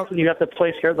 yeah, that's when you have to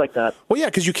play scared like that. Well, yeah,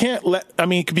 because you can't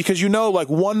because like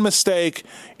one mistake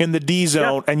in the D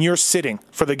zone, and you're sitting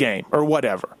for the game or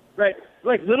whatever. Right.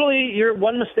 Like, literally, you're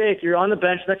one mistake, you're on the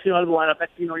bench, next thing you know, out of the lineup,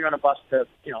 next thing you know, you're on a bus to,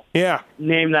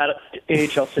 name that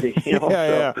AHL city.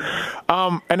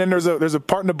 And then there's a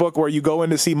part in the book where you go in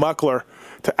to see Muckler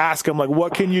to ask him, like,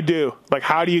 what can you do? Like,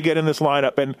 how do you get in this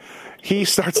lineup? And he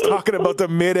starts talking about the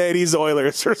mid-'80s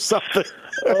Oilers or something.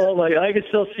 Oh, my God. I can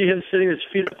still see him sitting with his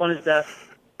feet up on his desk.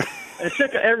 And it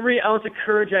took every ounce of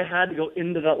courage I had to go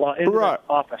into that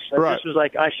office. I just was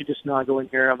like, I should just not go in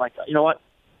here. I'm like, you know what?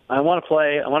 I want to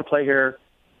play. I want to play here.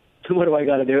 So what do I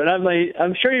got to do? And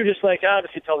I'm sure you're just like,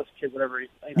 just you tell this kid whatever.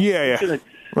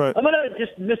 Right. I'm gonna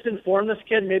just misinform this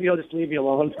kid. Maybe he'll just leave me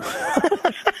alone.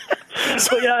 But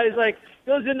yeah, he's like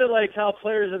goes into like how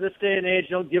players of this day and age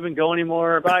don't give and go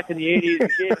anymore. Back in the '80s, they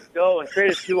gave and go and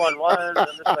created 2-on-1. And I'm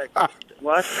just like,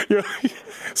 what?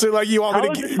 So like you want me to?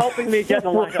 How is this helping me get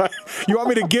in the lineup? You want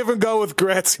me to give and go with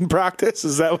Gretz in practice?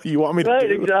 Is that what you want me to do?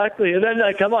 Right, exactly. And then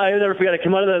I never forget. I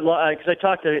come out of the because I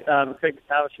talked to Craig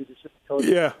McTavish, who's the assistant coach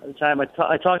at the time. I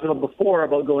talked to him before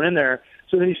about going in there.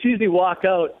 So then he sees me walk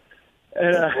out,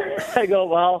 and I go,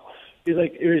 well. He's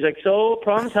like, so,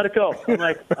 Proms, how'd it go? I'm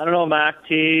like, I don't know, Mac,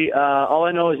 T. All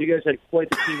I know is you guys had quite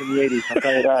the team in the 80s. I'll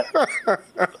tell you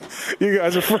that. You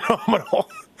guys are phenomenal.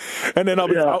 And then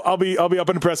I'll be up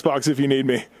in the press box if you need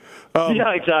me.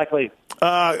 Yeah, exactly.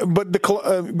 But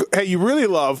hey, you really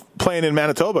love playing in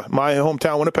Manitoba, my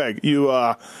hometown, Winnipeg.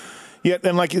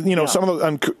 Some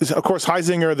of course,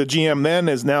 Heisinger, the GM then,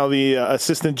 is now the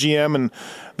assistant GM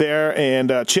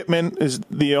and Chipman is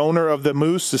the owner of the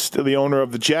Moose, is still the owner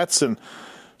of the Jets, and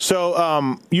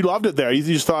so you loved it there. You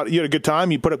just thought you had a good time.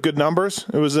 You put up good numbers.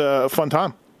 It was a fun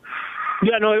time.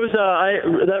 Yeah, no, it was.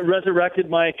 That resurrected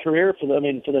my career for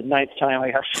the ninth time,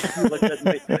 I guess.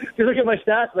 If you look at my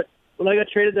stats, but when I got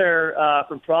traded there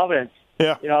from Providence.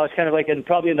 Yeah, I was kind of like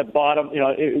probably in the bottom,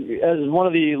 as one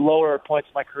of the lower points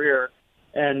of my career,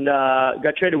 and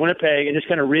got traded to Winnipeg and just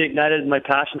kind of reignited my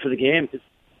passion for the game. Because,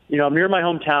 I'm near my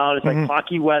hometown. It's like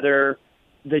hockey weather.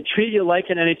 They treat you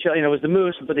like an NHL. It was the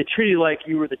Moose, but they treat you like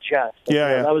you were the Jets.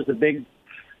 That was the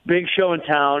big show in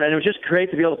town, and it was just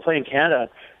great to be able to play in Canada.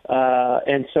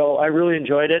 And so I really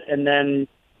enjoyed it, and then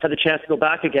had the chance to go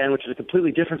back again, which was a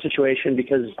completely different situation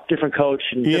because different coach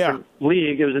and different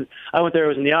league. I went there, it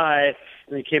was in the I, and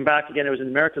then came back again, it was in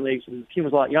the American League, so the team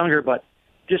was a lot younger, but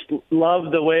just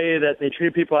loved the way that they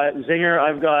treated people. Zinger,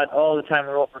 I've got all the time in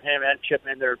the world for him and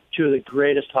Chipman. They're two of the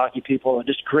greatest hockey people and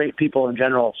just great people in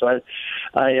general. So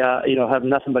I have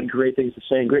nothing but great things to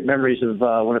say and great memories of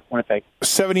Winnipeg.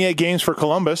 78 games for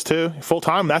Columbus, too. Full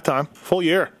time that time. Full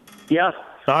year. Yeah.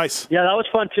 Nice. Yeah, that was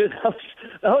fun, too.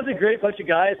 That was a great bunch of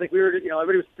guys. Like, we were,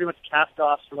 everybody was pretty much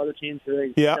cast-offs from other teams for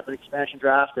the expansion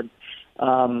draft. And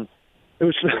it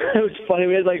was funny.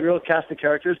 We had, like, real cast of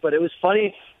characters, but it was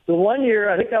funny. The one year,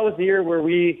 I think that was the year where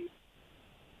we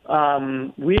had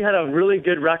a really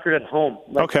good record at home.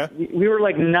 Okay. We were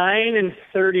like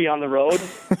 9-30 on the road,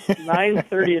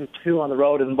 9-30-2 on the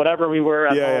road, and whatever we were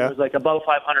at home was like above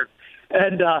 500.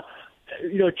 And,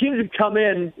 teams would come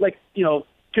in, like,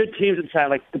 good teams at the time,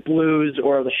 like the Blues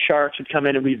or the Sharks would come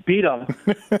in and we'd beat them.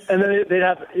 And then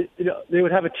they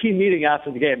would have a team meeting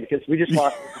after the game because we just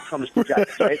lost from the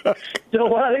Jets, right?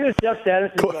 So I think it was Jeff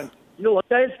Sanderson going, you know what,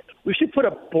 guys? We should put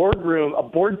a board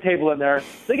table in there.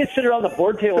 They can sit around the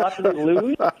board table after they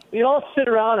lose. We all sit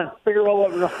around and figure out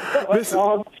what's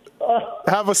wrong.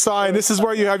 Have a sign. This is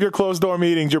where you have your closed-door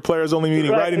meetings, your players-only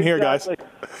meeting, right in here, guys.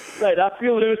 Right. After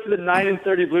you lose to the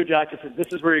 9-30 Blue Jackets, this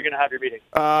is where you're going to have your meeting.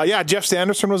 Jeff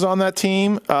Sanderson was on that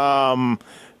team. Ray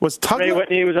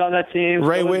Whitney was on that team.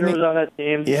 Ray Whitney was on that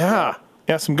team. Yeah,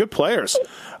 some good players.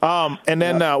 And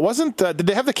then did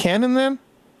they have the cannon then?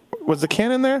 Was the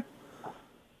cannon there?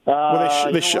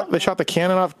 They shot the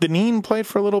cannon off. Deneen played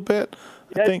for a little bit.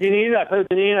 I played with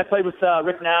Deneen. I played with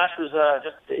Rick Nash, who was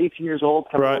just 18 years old,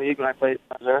 coming to the league when I played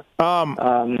there.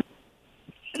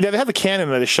 They had the cannon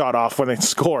that they shot off when they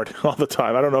scored all the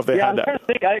time. I don't know if they had that. I'm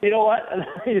trying to think. You know what?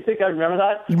 You think I remember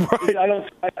that? Right.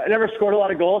 I never scored a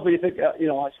lot of goals, but you think I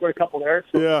scored a couple there.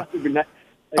 So yeah.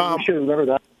 I should remember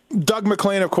that. Doug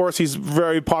McLean, of course, he's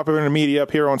very popular in the media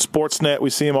up here on Sportsnet. We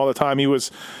see him all the time. He was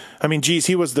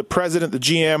the president, the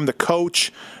GM, the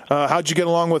coach. How'd you get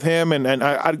along with him?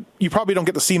 And you probably don't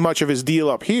get to see much of his deal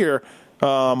up here.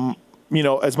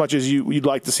 as much as you'd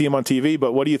like to see him on TV.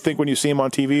 But what do you think when you see him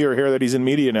on TV or hear that he's in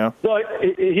media now? So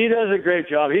he does a great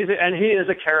job. He is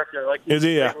a character. Like, he's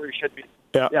Yeah. where he should be.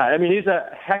 Yeah. Yeah, I mean, he's a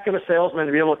heck of a salesman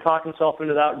to be able to talk himself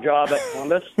into that job at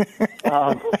Columbus.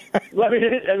 I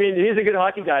mean, he's a good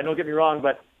hockey guy. Don't get me wrong,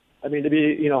 but I mean, to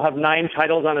be, have 9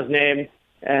 titles on his name,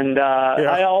 and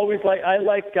I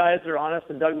like guys that are honest.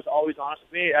 And Doug was always honest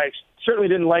with me. I certainly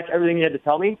didn't like everything he had to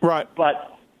tell me, right?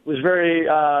 But was very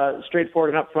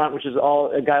straightforward and upfront, which is all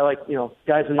a guy like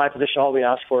guys in my position. All we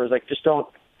ask for is like just don't.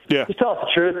 Yeah. Just tell us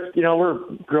the truth. We're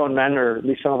grown men, or at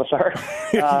least some of us are.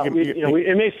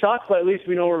 It may suck, but at least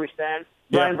we know where we stand.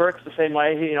 Brian Burke's the same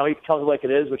way. He tells it like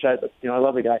it is, which I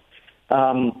love the guy.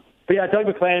 But yeah, Doug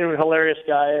McLean was a hilarious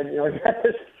guy, and I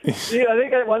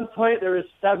think at one point there was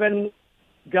 7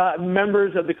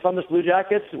 members of the Columbus Blue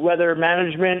Jackets, whether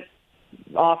management,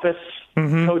 office,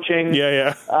 coaching,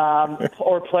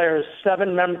 or players.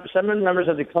 7 members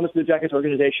of the Columbus Blue Jackets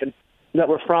organization that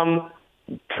were from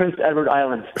Prince Edward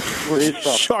Island, where he's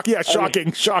from. Shocking,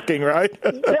 right? Yeah,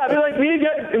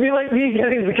 it'd be like me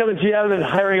getting to become a GM and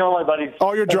hiring all my buddies.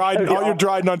 All your Dryden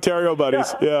Ontario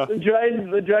buddies. Yeah. The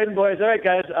Dryden boys. All right,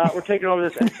 guys, we're taking over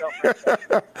this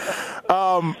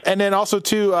NHL. And then also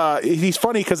too, he's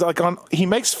funny because he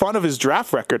makes fun of his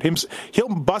draft record. He'll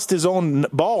bust his own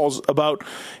balls about.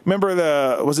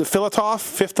 Remember was it Filatov,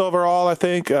 5th overall, I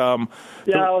think. Then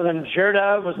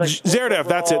Zherdev was like Zherdev.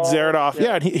 That's it, Zherdev.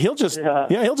 Yeah, and he'll just.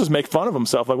 Yeah, he'll just make fun of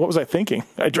himself. Like, what was I thinking?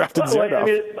 I drafted Zherdev. I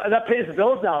mean, that pays the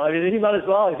bills now. I mean, he might as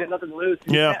well. He's got nothing to lose.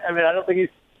 I don't think he's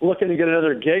looking to get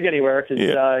another gig anywhere because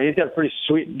he's got a pretty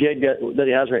sweet gig that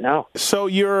he has right now. So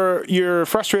you're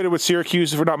frustrated with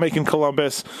Syracuse for not making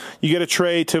Columbus. You get a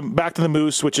trade back to the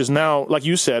Moose, which is now, like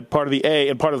you said, part of the A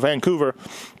and part of Vancouver.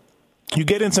 You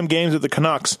get in some games with the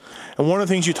Canucks, and one of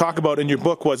the things you talk about in your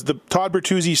book was the Todd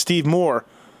Bertuzzi, Steve Moore.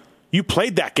 You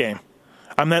played that game.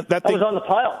 I was on the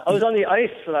pile. I was on the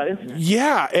ice for that incident.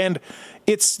 Yeah, and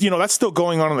it's that's still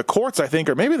going on in the courts, I think,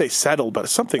 or maybe they settled, but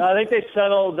something. I think they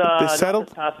settled. They settled?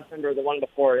 Not this past December, the one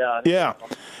before, yeah. Yeah,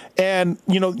 and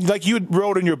like you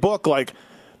wrote in your book, like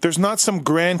there's not some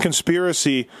grand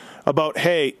conspiracy about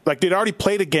they'd already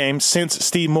played a game since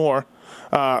Steve Moore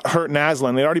hurt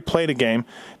Naslund. They'd already played a game.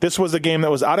 This was a game that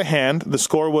was out of hand. The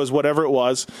score was whatever it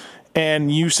was.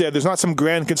 And you said there's not some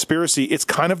grand conspiracy. It's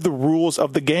kind of the rules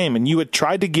of the game. And you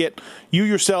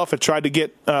yourself had tried to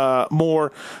get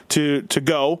Moore to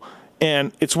go.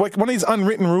 And it's like one of these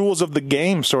unwritten rules of the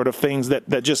game sort of things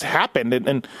that just happened.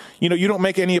 And you don't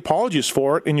make any apologies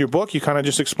for it. In your book, you kind of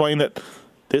just explain that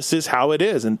this is how it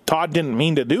is. And Todd didn't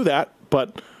mean to do that,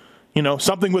 but,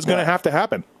 something was going to have to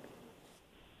happen.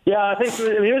 Yeah, I think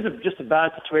it was just a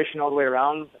bad situation all the way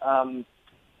around.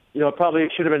 It probably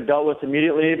should have been dealt with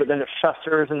immediately, but then it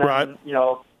festers, and then, and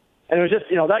it was just,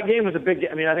 that game was a big,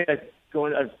 I mean, I think I've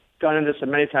gone into this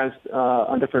many times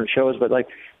on different shows, but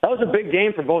that was a big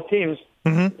game for both teams,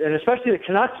 and especially the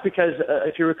Canucks, because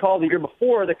if you recall the year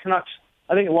before, the Canucks,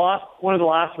 I think, lost one of the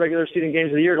last regular season games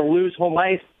of the year to lose home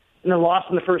ice, and then lost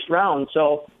in the first round.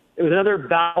 So it was another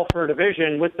battle for a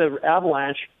division with the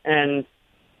Avalanche, and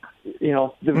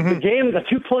the game, the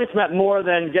 2 points meant more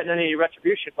than getting any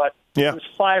retribution, but it was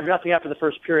 5-0 after the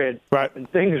first period. Right. And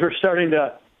things were starting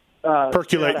to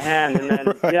percolate out of hand. And then,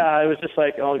 it was just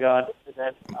like, oh, God. And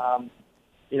then,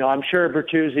 I'm sure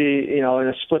Bertuzzi, in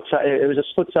it was a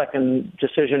split-second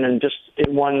decision, and just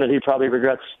one that he probably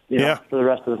regrets, for the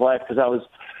rest of his life, because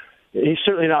he's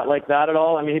certainly not like that at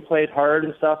all. I mean, he played hard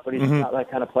and stuff, but he's not that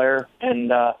kind of player.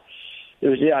 And it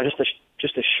was,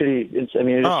 just a shitty. I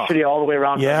mean, it was shitty all the way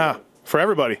around. Yeah, for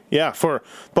everybody. Yeah, for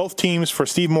both teams, for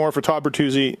Steve Moore, for Todd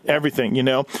Bertuzzi, everything.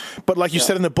 But like you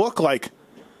said in the book, like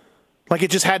it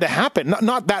just had to happen.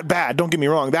 Not that bad. Don't get me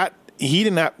wrong. That he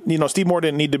didn't have. Steve Moore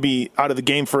didn't need to be out of the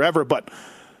game forever. But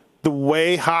the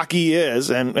way hockey is,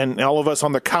 and all of us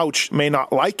on the couch may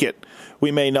not like it.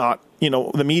 We may not.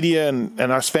 The media and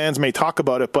us fans may talk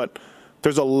about it, but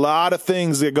there's a lot of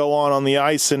things that go on the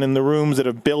ice and in the rooms that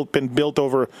have been built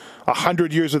over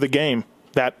 100 years of the game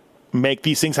that make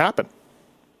these things happen.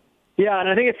 Yeah, and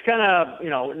I think it's kind of,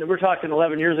 we're talking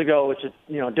 11 years ago, which is,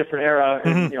 a different era.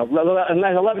 And,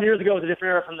 and 11 years ago was a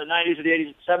different era from the 90s or the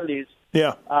 80s and 70s.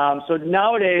 Yeah. So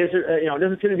nowadays, it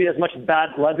doesn't seem to be as much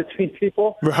bad blood between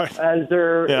people as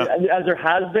there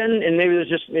has been. And maybe there's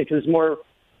just, because more,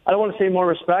 I don't want to say more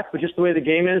respect, but just the way the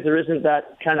game is, there isn't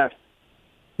that kind of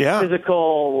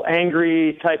physical,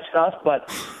 angry type stuff,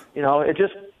 but it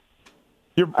just.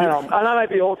 I don't know. And I might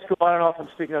be old school. I don't know if I'm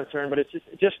speaking out of turn, but it's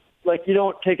just like you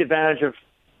don't take advantage of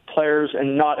players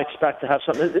and not expect to have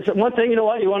something. It's one thing. You know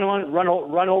what? You want to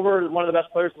run over one of the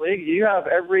best players in the league. You have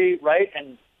every right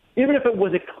and even if it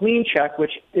was a clean check,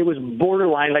 which it was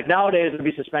borderline, like nowadays it would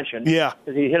be suspension. Yeah.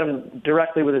 Because he hit him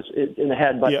directly with in the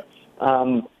head. But,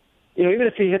 even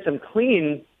if he hits him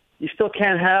clean, you still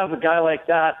can't have a guy like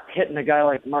that hitting a guy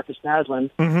like Marcus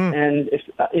Naslund. Mm-hmm. And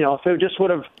if it just would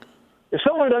have, if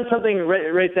someone had done something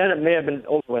right then, it may have been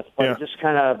over with. But it just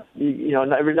kind of,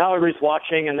 now everybody's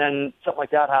watching, and then something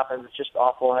like that happens. It's just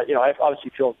awful. And, I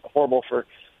obviously feel horrible for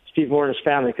Steve Moore and his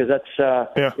family, because that's,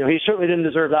 he certainly didn't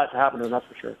deserve that to happen to him, that's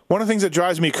for sure. One of the things that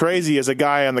drives me crazy as a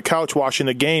guy on the couch watching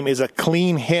the game is a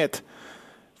clean hit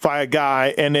by a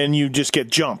guy, and then you just get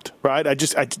jumped, right?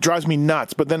 It drives me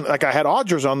nuts. But then, like, I had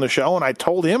Odgers on the show, and I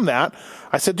told him that.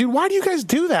 I said, dude, why do you guys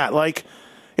do that? Like,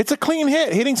 it's a clean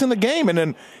hit. Hitting's in the game. And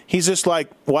then he's just like,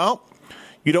 well,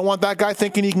 you don't want that guy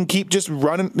thinking he can keep just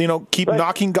running, keep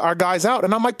knocking our guys out.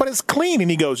 And I'm like, but it's clean. And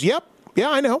he goes, yep. Yeah,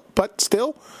 I know, but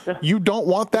still, you don't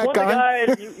want that guy.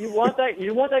 You want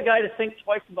that guy to think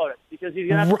twice about it, because he's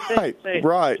gonna have to think, say,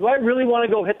 right. Do I really want to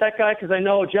go hit that guy? Because I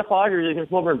know Jeff Odgers is gonna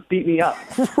come over and beat me up.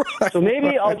 Right. So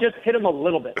maybe I'll just hit him a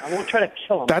little bit. I won't try to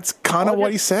kill him. That's kind of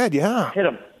what he said. Yeah, hit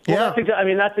him. Well,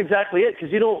 that's exactly it.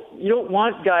 Because you don't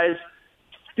want guys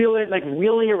feeling like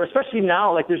wheeling it, especially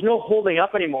now. Like, there's no holding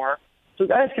up anymore. So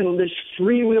guys can just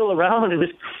freewheel around and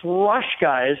just crush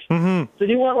guys. Mm-hmm. So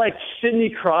do you want, like,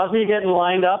 Sidney Crosby getting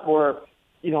lined up, or,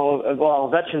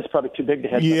 Ovechkin's probably too big to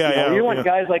hit. You want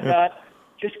guys like that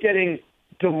just getting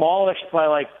demolished by,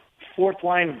 like,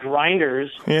 fourth-line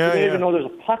grinders. You don't even know there's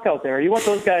a puck out there. You want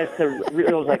those guys to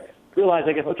realize,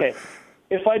 like, okay,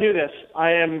 if I do this,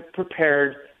 I am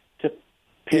prepared to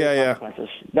pay the consequences.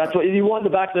 That's what you want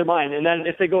in the back of their mind. And then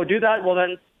if they go do that, well,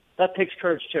 then that takes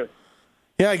courage, too.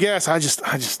 Yeah, I guess I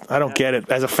don't get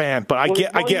it as a fan, but I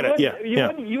get it.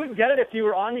 You wouldn't get it if you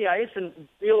were on the ice and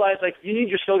realize, like, you need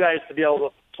your skill guys to be able to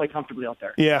play comfortably out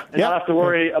there. Yeah, and not have to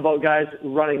worry about guys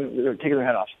taking their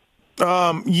head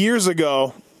off. Years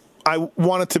ago, I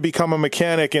wanted to become a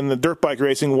mechanic in the dirt bike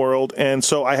racing world, and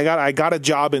so I got a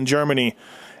job in Germany,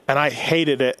 and I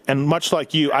hated it. And much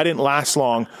like you, I didn't last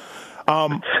long.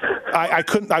 I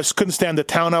couldn't stand the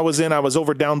town I was in. I was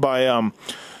down by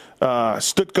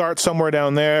Stuttgart, somewhere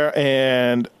down there,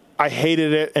 and I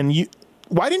hated it. And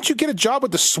why didn't you get a job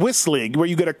with the Swiss League, where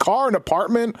you get a car, an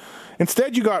apartment?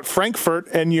 Instead, you got Frankfurt,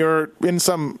 and you're in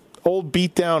some old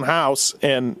beat-down house,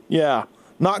 and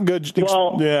not good. First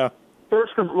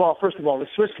of all, the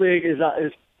Swiss League is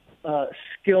a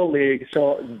skill league,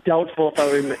 so doubtful if I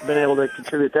would have been able to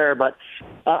contribute there. But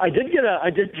I did get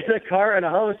a car and a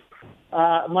house.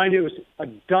 Mind you, it was a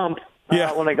dump.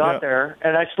 When I got there,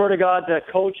 and I swear to God, the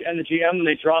coach and the GM, when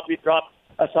they dropped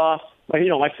us off,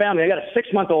 my family, I got a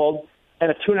 6-month-old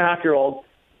and a 2.5-year-old,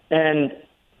 and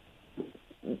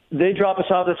they drop us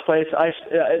off this place.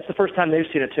 It's the first time they've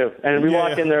seen it too, and we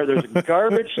walk in there. There's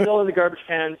garbage still in the garbage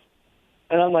cans,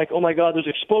 and I'm like, oh my God, there's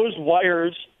exposed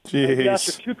wires. Jeez.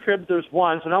 After 2 cribs, there's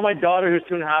one. So now my daughter, who's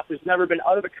 2.5, who's never been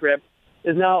out of a crib,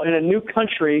 is now in a new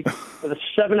country with a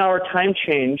 7-hour time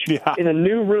change in a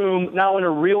new room, now in a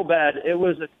real bed. It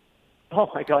was oh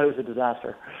my God, it was a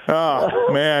disaster.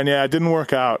 Oh man, it didn't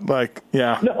work out. No,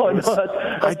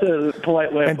 that's a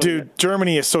polite way. And dude,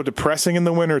 Germany is so depressing in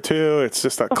the winter too. It's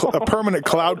just a permanent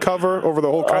cloud cover over the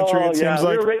whole country. It seems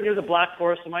like we were right near the Black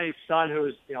Forest. And my son, who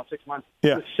was 6 months,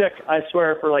 was sick. I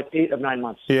swear, for like 8 of 9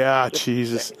 months. Yeah,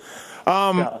 Jesus. Sick.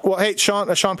 Well, hey, Sean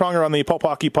Pronger on the Pulp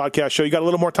Hockey Podcast Show. You got a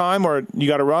little more time, or you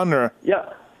got to run, or?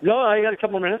 Yeah. No, I got a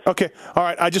couple more minutes. Okay. All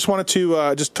right. I just wanted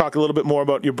to just talk a little bit more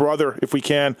about your brother, if we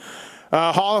can.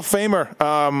 Hall of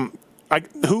Famer.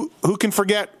 Who can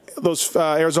forget those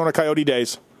Arizona Coyote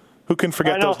days? Who can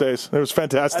forget those days? It was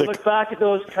fantastic. I look back at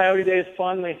those Coyote days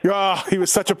fondly. Oh, he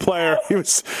was such a player. He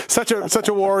was such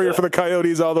a warrior for the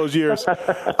Coyotes all those years.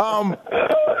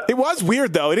 It was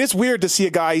weird, though. It is weird to see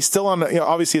a guy. He's still on.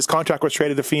 Obviously, his contract was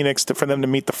traded to Phoenix for them to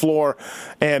meet the floor,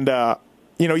 and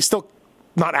he's still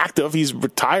not active. He's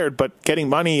retired, but getting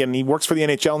money, and he works for the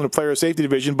NHL in the player safety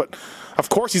division. But of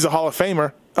course, he's a Hall of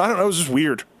Famer. I don't know. It was just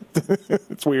weird.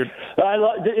 It's weird.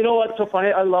 You know what's so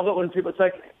funny? I love it when people. It's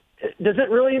like, does it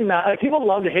really matter? People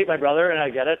love to hate my brother, and I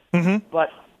get it. Mm-hmm. But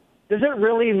does it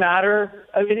really matter?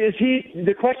 I mean,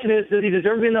 the question is, does he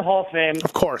deserve to be in the Hall of Fame?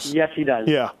 Of course. Yes, he does.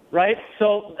 Yeah. Right?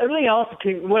 So everything else,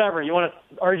 whatever. You want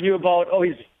to argue about,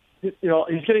 he's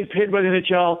getting paid by the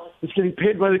NHL. He's getting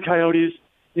paid by the Coyotes.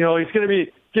 He's going to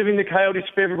be giving the Coyotes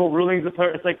favorable rulings.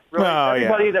 It's like, really,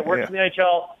 everybody that works in the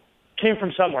NHL came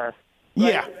from somewhere.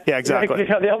 Right? Yeah, exactly.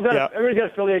 Everybody's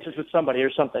got affiliations with somebody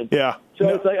or something. Yeah. So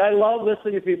it's like, I love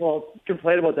listening to people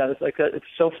complain about that. It's like, it's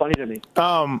so funny to me.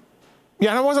 Yeah,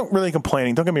 and I wasn't really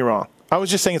complaining. Don't get me wrong. I was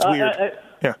just saying it's weird.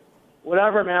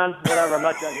 Whatever, man. Whatever. I'm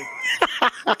not judging.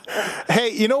 Hey,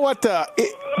 you know what?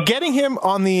 Getting him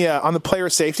on the player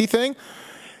safety thing,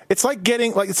 it's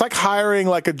like hiring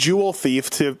like a jewel thief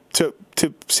to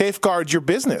safeguard your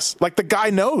business. Like the guy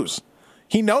knows.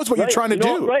 He knows what you're trying to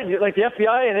do. Right, like the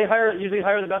FBI, and they usually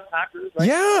hire the best hackers. Right?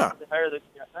 Yeah. They hire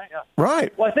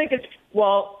Right. Well, I think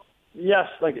yes,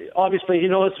 like obviously he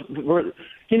knows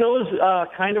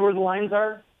kind of where the lines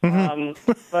are.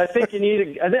 Mm-hmm. But I think you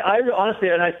need. I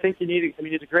think you need. I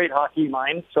mean, he's a great hockey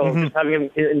mind, so just having him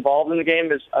involved in the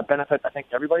game is a benefit, I think,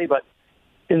 to everybody. But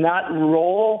in that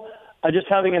role, just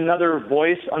having another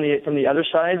voice from the other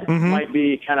side might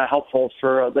be kind of helpful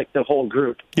for like the whole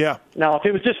group. Yeah. Now, if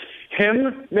it was just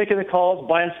him making the calls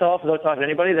by himself without talking to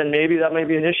anybody, then maybe that might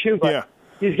be an issue. But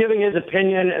he's giving his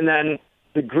opinion, and then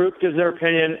the group gives their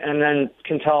opinion, and then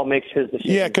Quintal makes his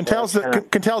decision. Yeah, Quintal's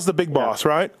the big boss,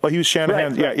 right? Well, he was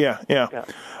Shanahan. Right. Yeah.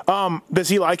 Does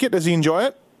he like it? Does he enjoy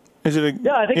it? Is it?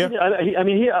 I think.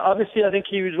 I think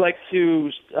he would like to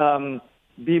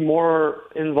be more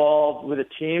involved with a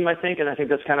team. I think, and I think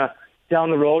that's kind of down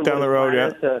the road.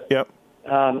 Yep.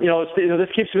 This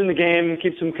keeps him in the game,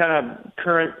 keeps him kind of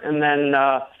current, and then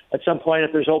at some point,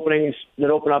 if there's openings that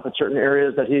open up in certain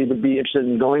areas that he would be interested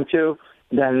in going to,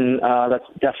 then that's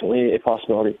definitely a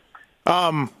possibility.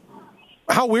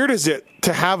 How weird is it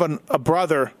to have a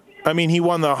brother? I mean, he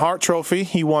won the Hart Trophy.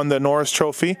 He won the Norris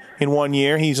Trophy in 1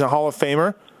 year. He's a Hall of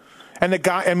Famer. And the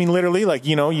guy, I mean, literally, like,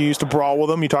 you used to brawl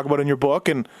with him. You talk about it in your book.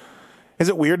 And is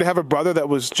it weird to have a brother that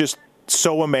was just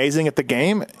so amazing at the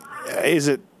game? Is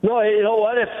it? No, you know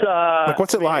what? It's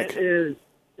what's it like?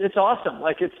 It's awesome.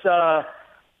 Like if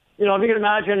you can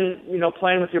imagine,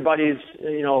 playing with your buddies,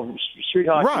 street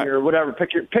hockey or whatever.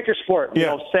 Pick your sport.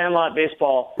 Sandlot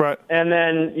baseball. Right. And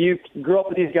then you grow up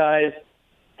with these guys,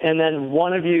 and then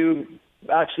one of you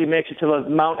actually makes it to the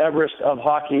Mount Everest of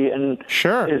hockey and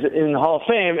is in the Hall of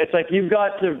Fame. It's like you've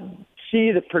got to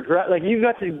see the like you've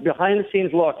got to behind the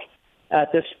scenes look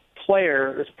at this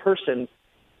player, this person,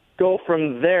 go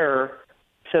from there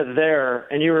to there,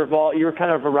 and you were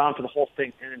kind of around for the whole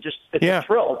thing, and it's a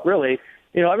thrill, really.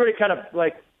 Everybody kind of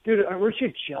like, dude, weren't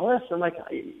you jealous? I'm like,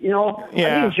 I'd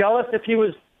be jealous if he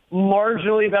was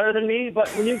marginally better than me, but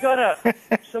when you've got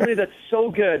somebody that's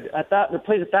so good at that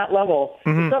plays at that level,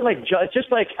 it's not like it's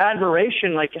just like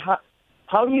admiration. Like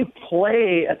how do you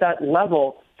play at that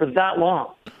level for that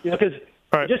long? Because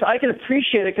I can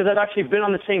appreciate it because I've actually been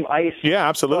on the same ice. Yeah,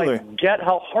 absolutely. So I get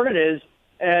how hard it is,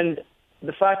 and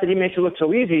the fact that he makes it look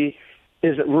so easy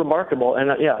is remarkable.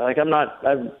 And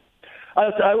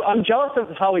I'm jealous of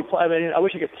how he plays. I mean, I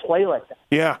wish he could play like that.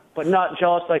 Yeah, but not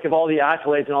jealous of all the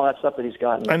accolades and all that stuff that he's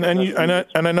gotten. And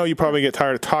I know you probably get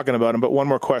tired of talking about him, but one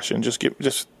more question, just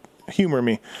humor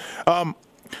me.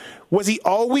 Was he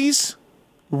always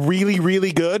really,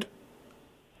 really good?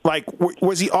 Like,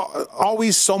 was he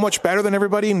always so much better than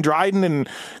everybody in Dryden and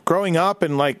growing up?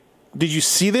 And like, did you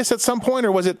see this at some point,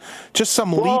 or was it just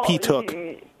some leap he took?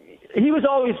 He was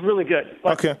always really good.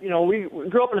 But, okay. We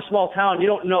grew up in a small town. You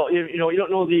don't know. You don't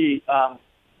know the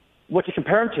what to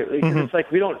compare him to. Because it's like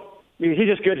he's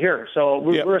just good here. So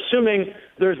we're assuming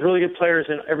there's really good players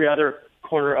in every other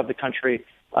corner of the country.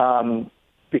 But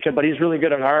he's really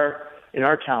good in our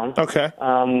town. Okay.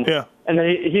 And then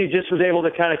he just was able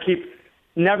to kind of keep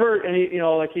he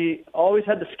always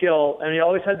had the skill, and he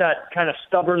always had that kind of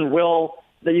stubborn will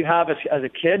that you have as a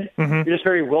kid. You're just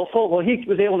very willful. Well, he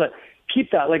was able to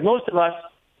keep that. Like most of us,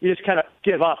 you just kind of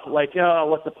give up. Like,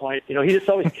 what's the point? He just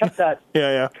always kept that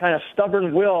kind of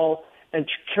stubborn will and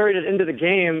carried it into the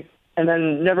game, and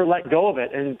then never let go of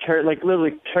it, and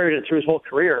literally carried it through his whole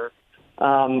career.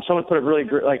 Someone put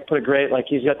it great. Like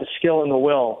he's got the skill and the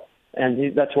will,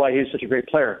 and that's why he's such a great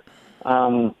player.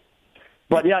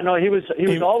 But he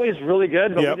was always really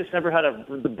good, but we just never had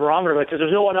the barometer because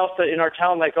there's no one else in our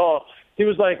town he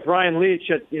was like Brian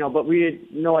Leach, but we had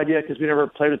no idea because we never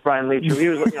played with Brian Leach. Or he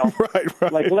was,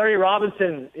 right. Like Larry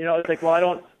Robinson. It's like, well, I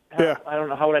don't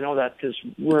know. How would I know that? Because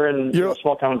we're in a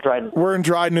small town of Dryden. We're in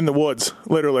Dryden in the woods,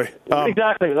 literally.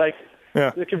 Exactly. Like,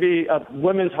 there could be a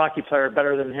women's hockey player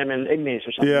better than him in Ignace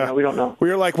or something. Yeah. We don't know. We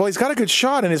were like, well, he's got a good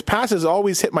shot, and his passes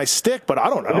always hit my stick, but I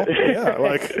don't know.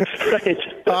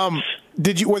 Right.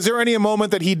 Was there any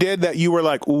moment that he did that you were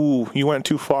like, ooh, you went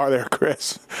too far there,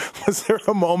 Chris? Was there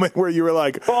a moment where you were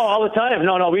like, oh, all the time?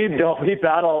 No, we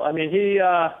battle. I mean,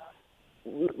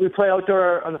 we play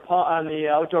outdoor on the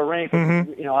outdoor rink.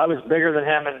 I was bigger than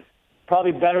him and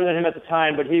probably better than him at the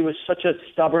time, but he was such a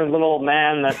stubborn little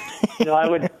man that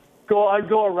I'd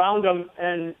go around him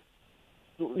and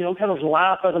kind of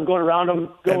laugh as I'm going around him,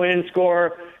 go in,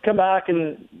 score, come back,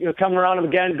 and come around him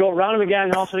again, go around him again,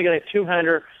 and also get a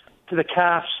two-hander, to the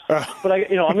calves. But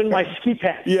I'm in my ski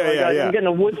pants. I'm getting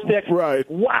a wood stick. Right.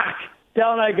 Whack!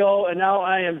 Down I go, and now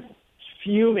I am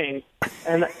fuming.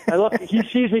 And I look. He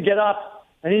sees me get up,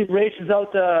 and he races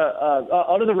out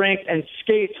of the rink and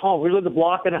skates home. We live a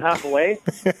block and a half away,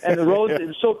 and the roads.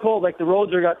 It's so cold. Like the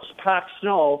roads are got packed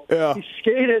snow. Yeah. He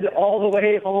skated all the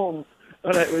way home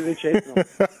when we chased him.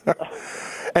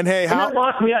 And hey, then he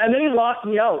locked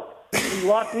me out. He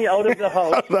locked me out of the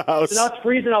house. So now it's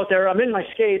freezing out there. I'm in my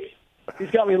skates.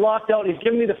 He's got me locked out. He's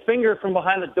giving me the finger from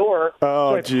behind the door.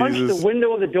 Oh, so I punched the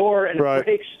window of the door, and it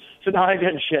breaks. So now I'm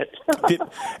getting shit.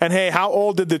 And hey, how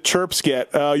old did the chirps get?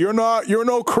 You're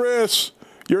no Chris.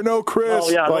 You're no Chris. Oh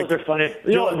yeah, those are funny.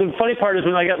 The funny part is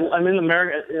when I'm in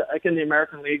the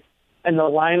American League, and the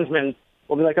linesmen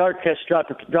will be like, "All right, Chris, drop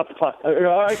the puck. All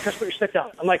right, Chris, put your stick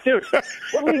down." I'm like, "Dude,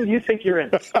 what league do you think you're in?"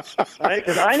 Right?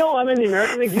 Because I know I'm in the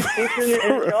American League. You think you're in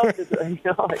the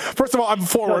NHL? First of all, I'm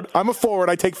forward. I'm a forward.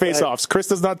 I take face-offs. Chris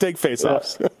does not take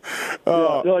face-offs.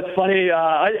 No, it's funny.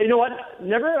 You know what?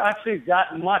 Never actually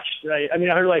got much. Right? I mean,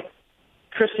 I heard like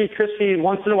Christy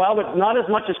once in a while, but not as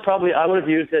much as probably I would have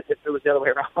used it if it was the other way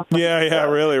around. Yeah,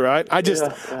 really, right? I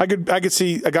could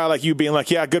see a guy like you being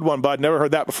like, "Yeah, good one, bud. Never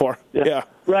heard that before." Yeah.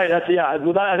 Right.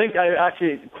 Well, I think I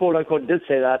actually quote unquote did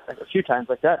say that a few times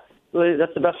like that. Really,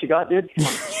 that's the best you got, dude?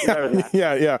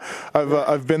 Yeah.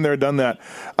 I've been there, done that.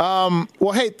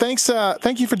 Well, hey, thanks.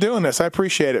 Thank you for doing this. I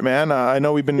appreciate it, man. I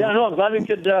know we've been. Yeah, no, I'm glad we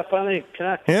could finally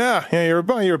connect. Yeah. You're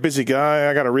a busy guy.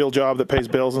 I got a real job that pays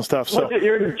bills and stuff. So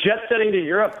you're jet setting to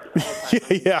Europe.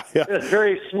 Yeah. We had a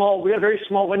very small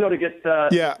window to get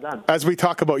done. As we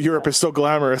talk about Europe is so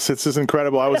glamorous, it's just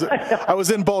incredible. I was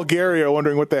in Bulgaria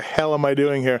wondering what the hell am I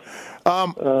doing here.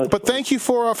 But thank you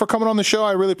for coming on the show.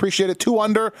 I really appreciate it. 2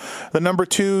 Under, the number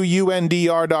 2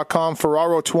 UNDR.com.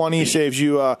 Ferraro 20 saves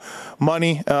you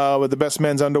money with the best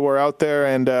men's underwear out there,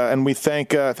 and we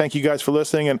thank you guys for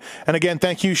listening, and again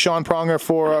thank you, Sean Pronger,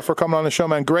 for coming on the show,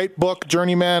 man. Great book,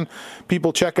 Journeyman.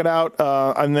 People check it out,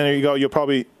 and then there you go. You'll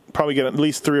probably get at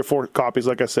least 3 or 4 copies,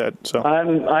 like I said. So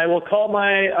I will call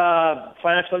my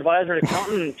financial advisor and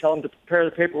accountant and tell them to prepare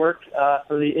the paperwork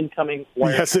for the incoming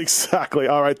wire. Yes, exactly.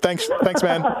 All right. Thanks,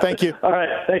 man. Thank you. All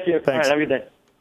right. Thank you. Thanks. All right. Have a good day.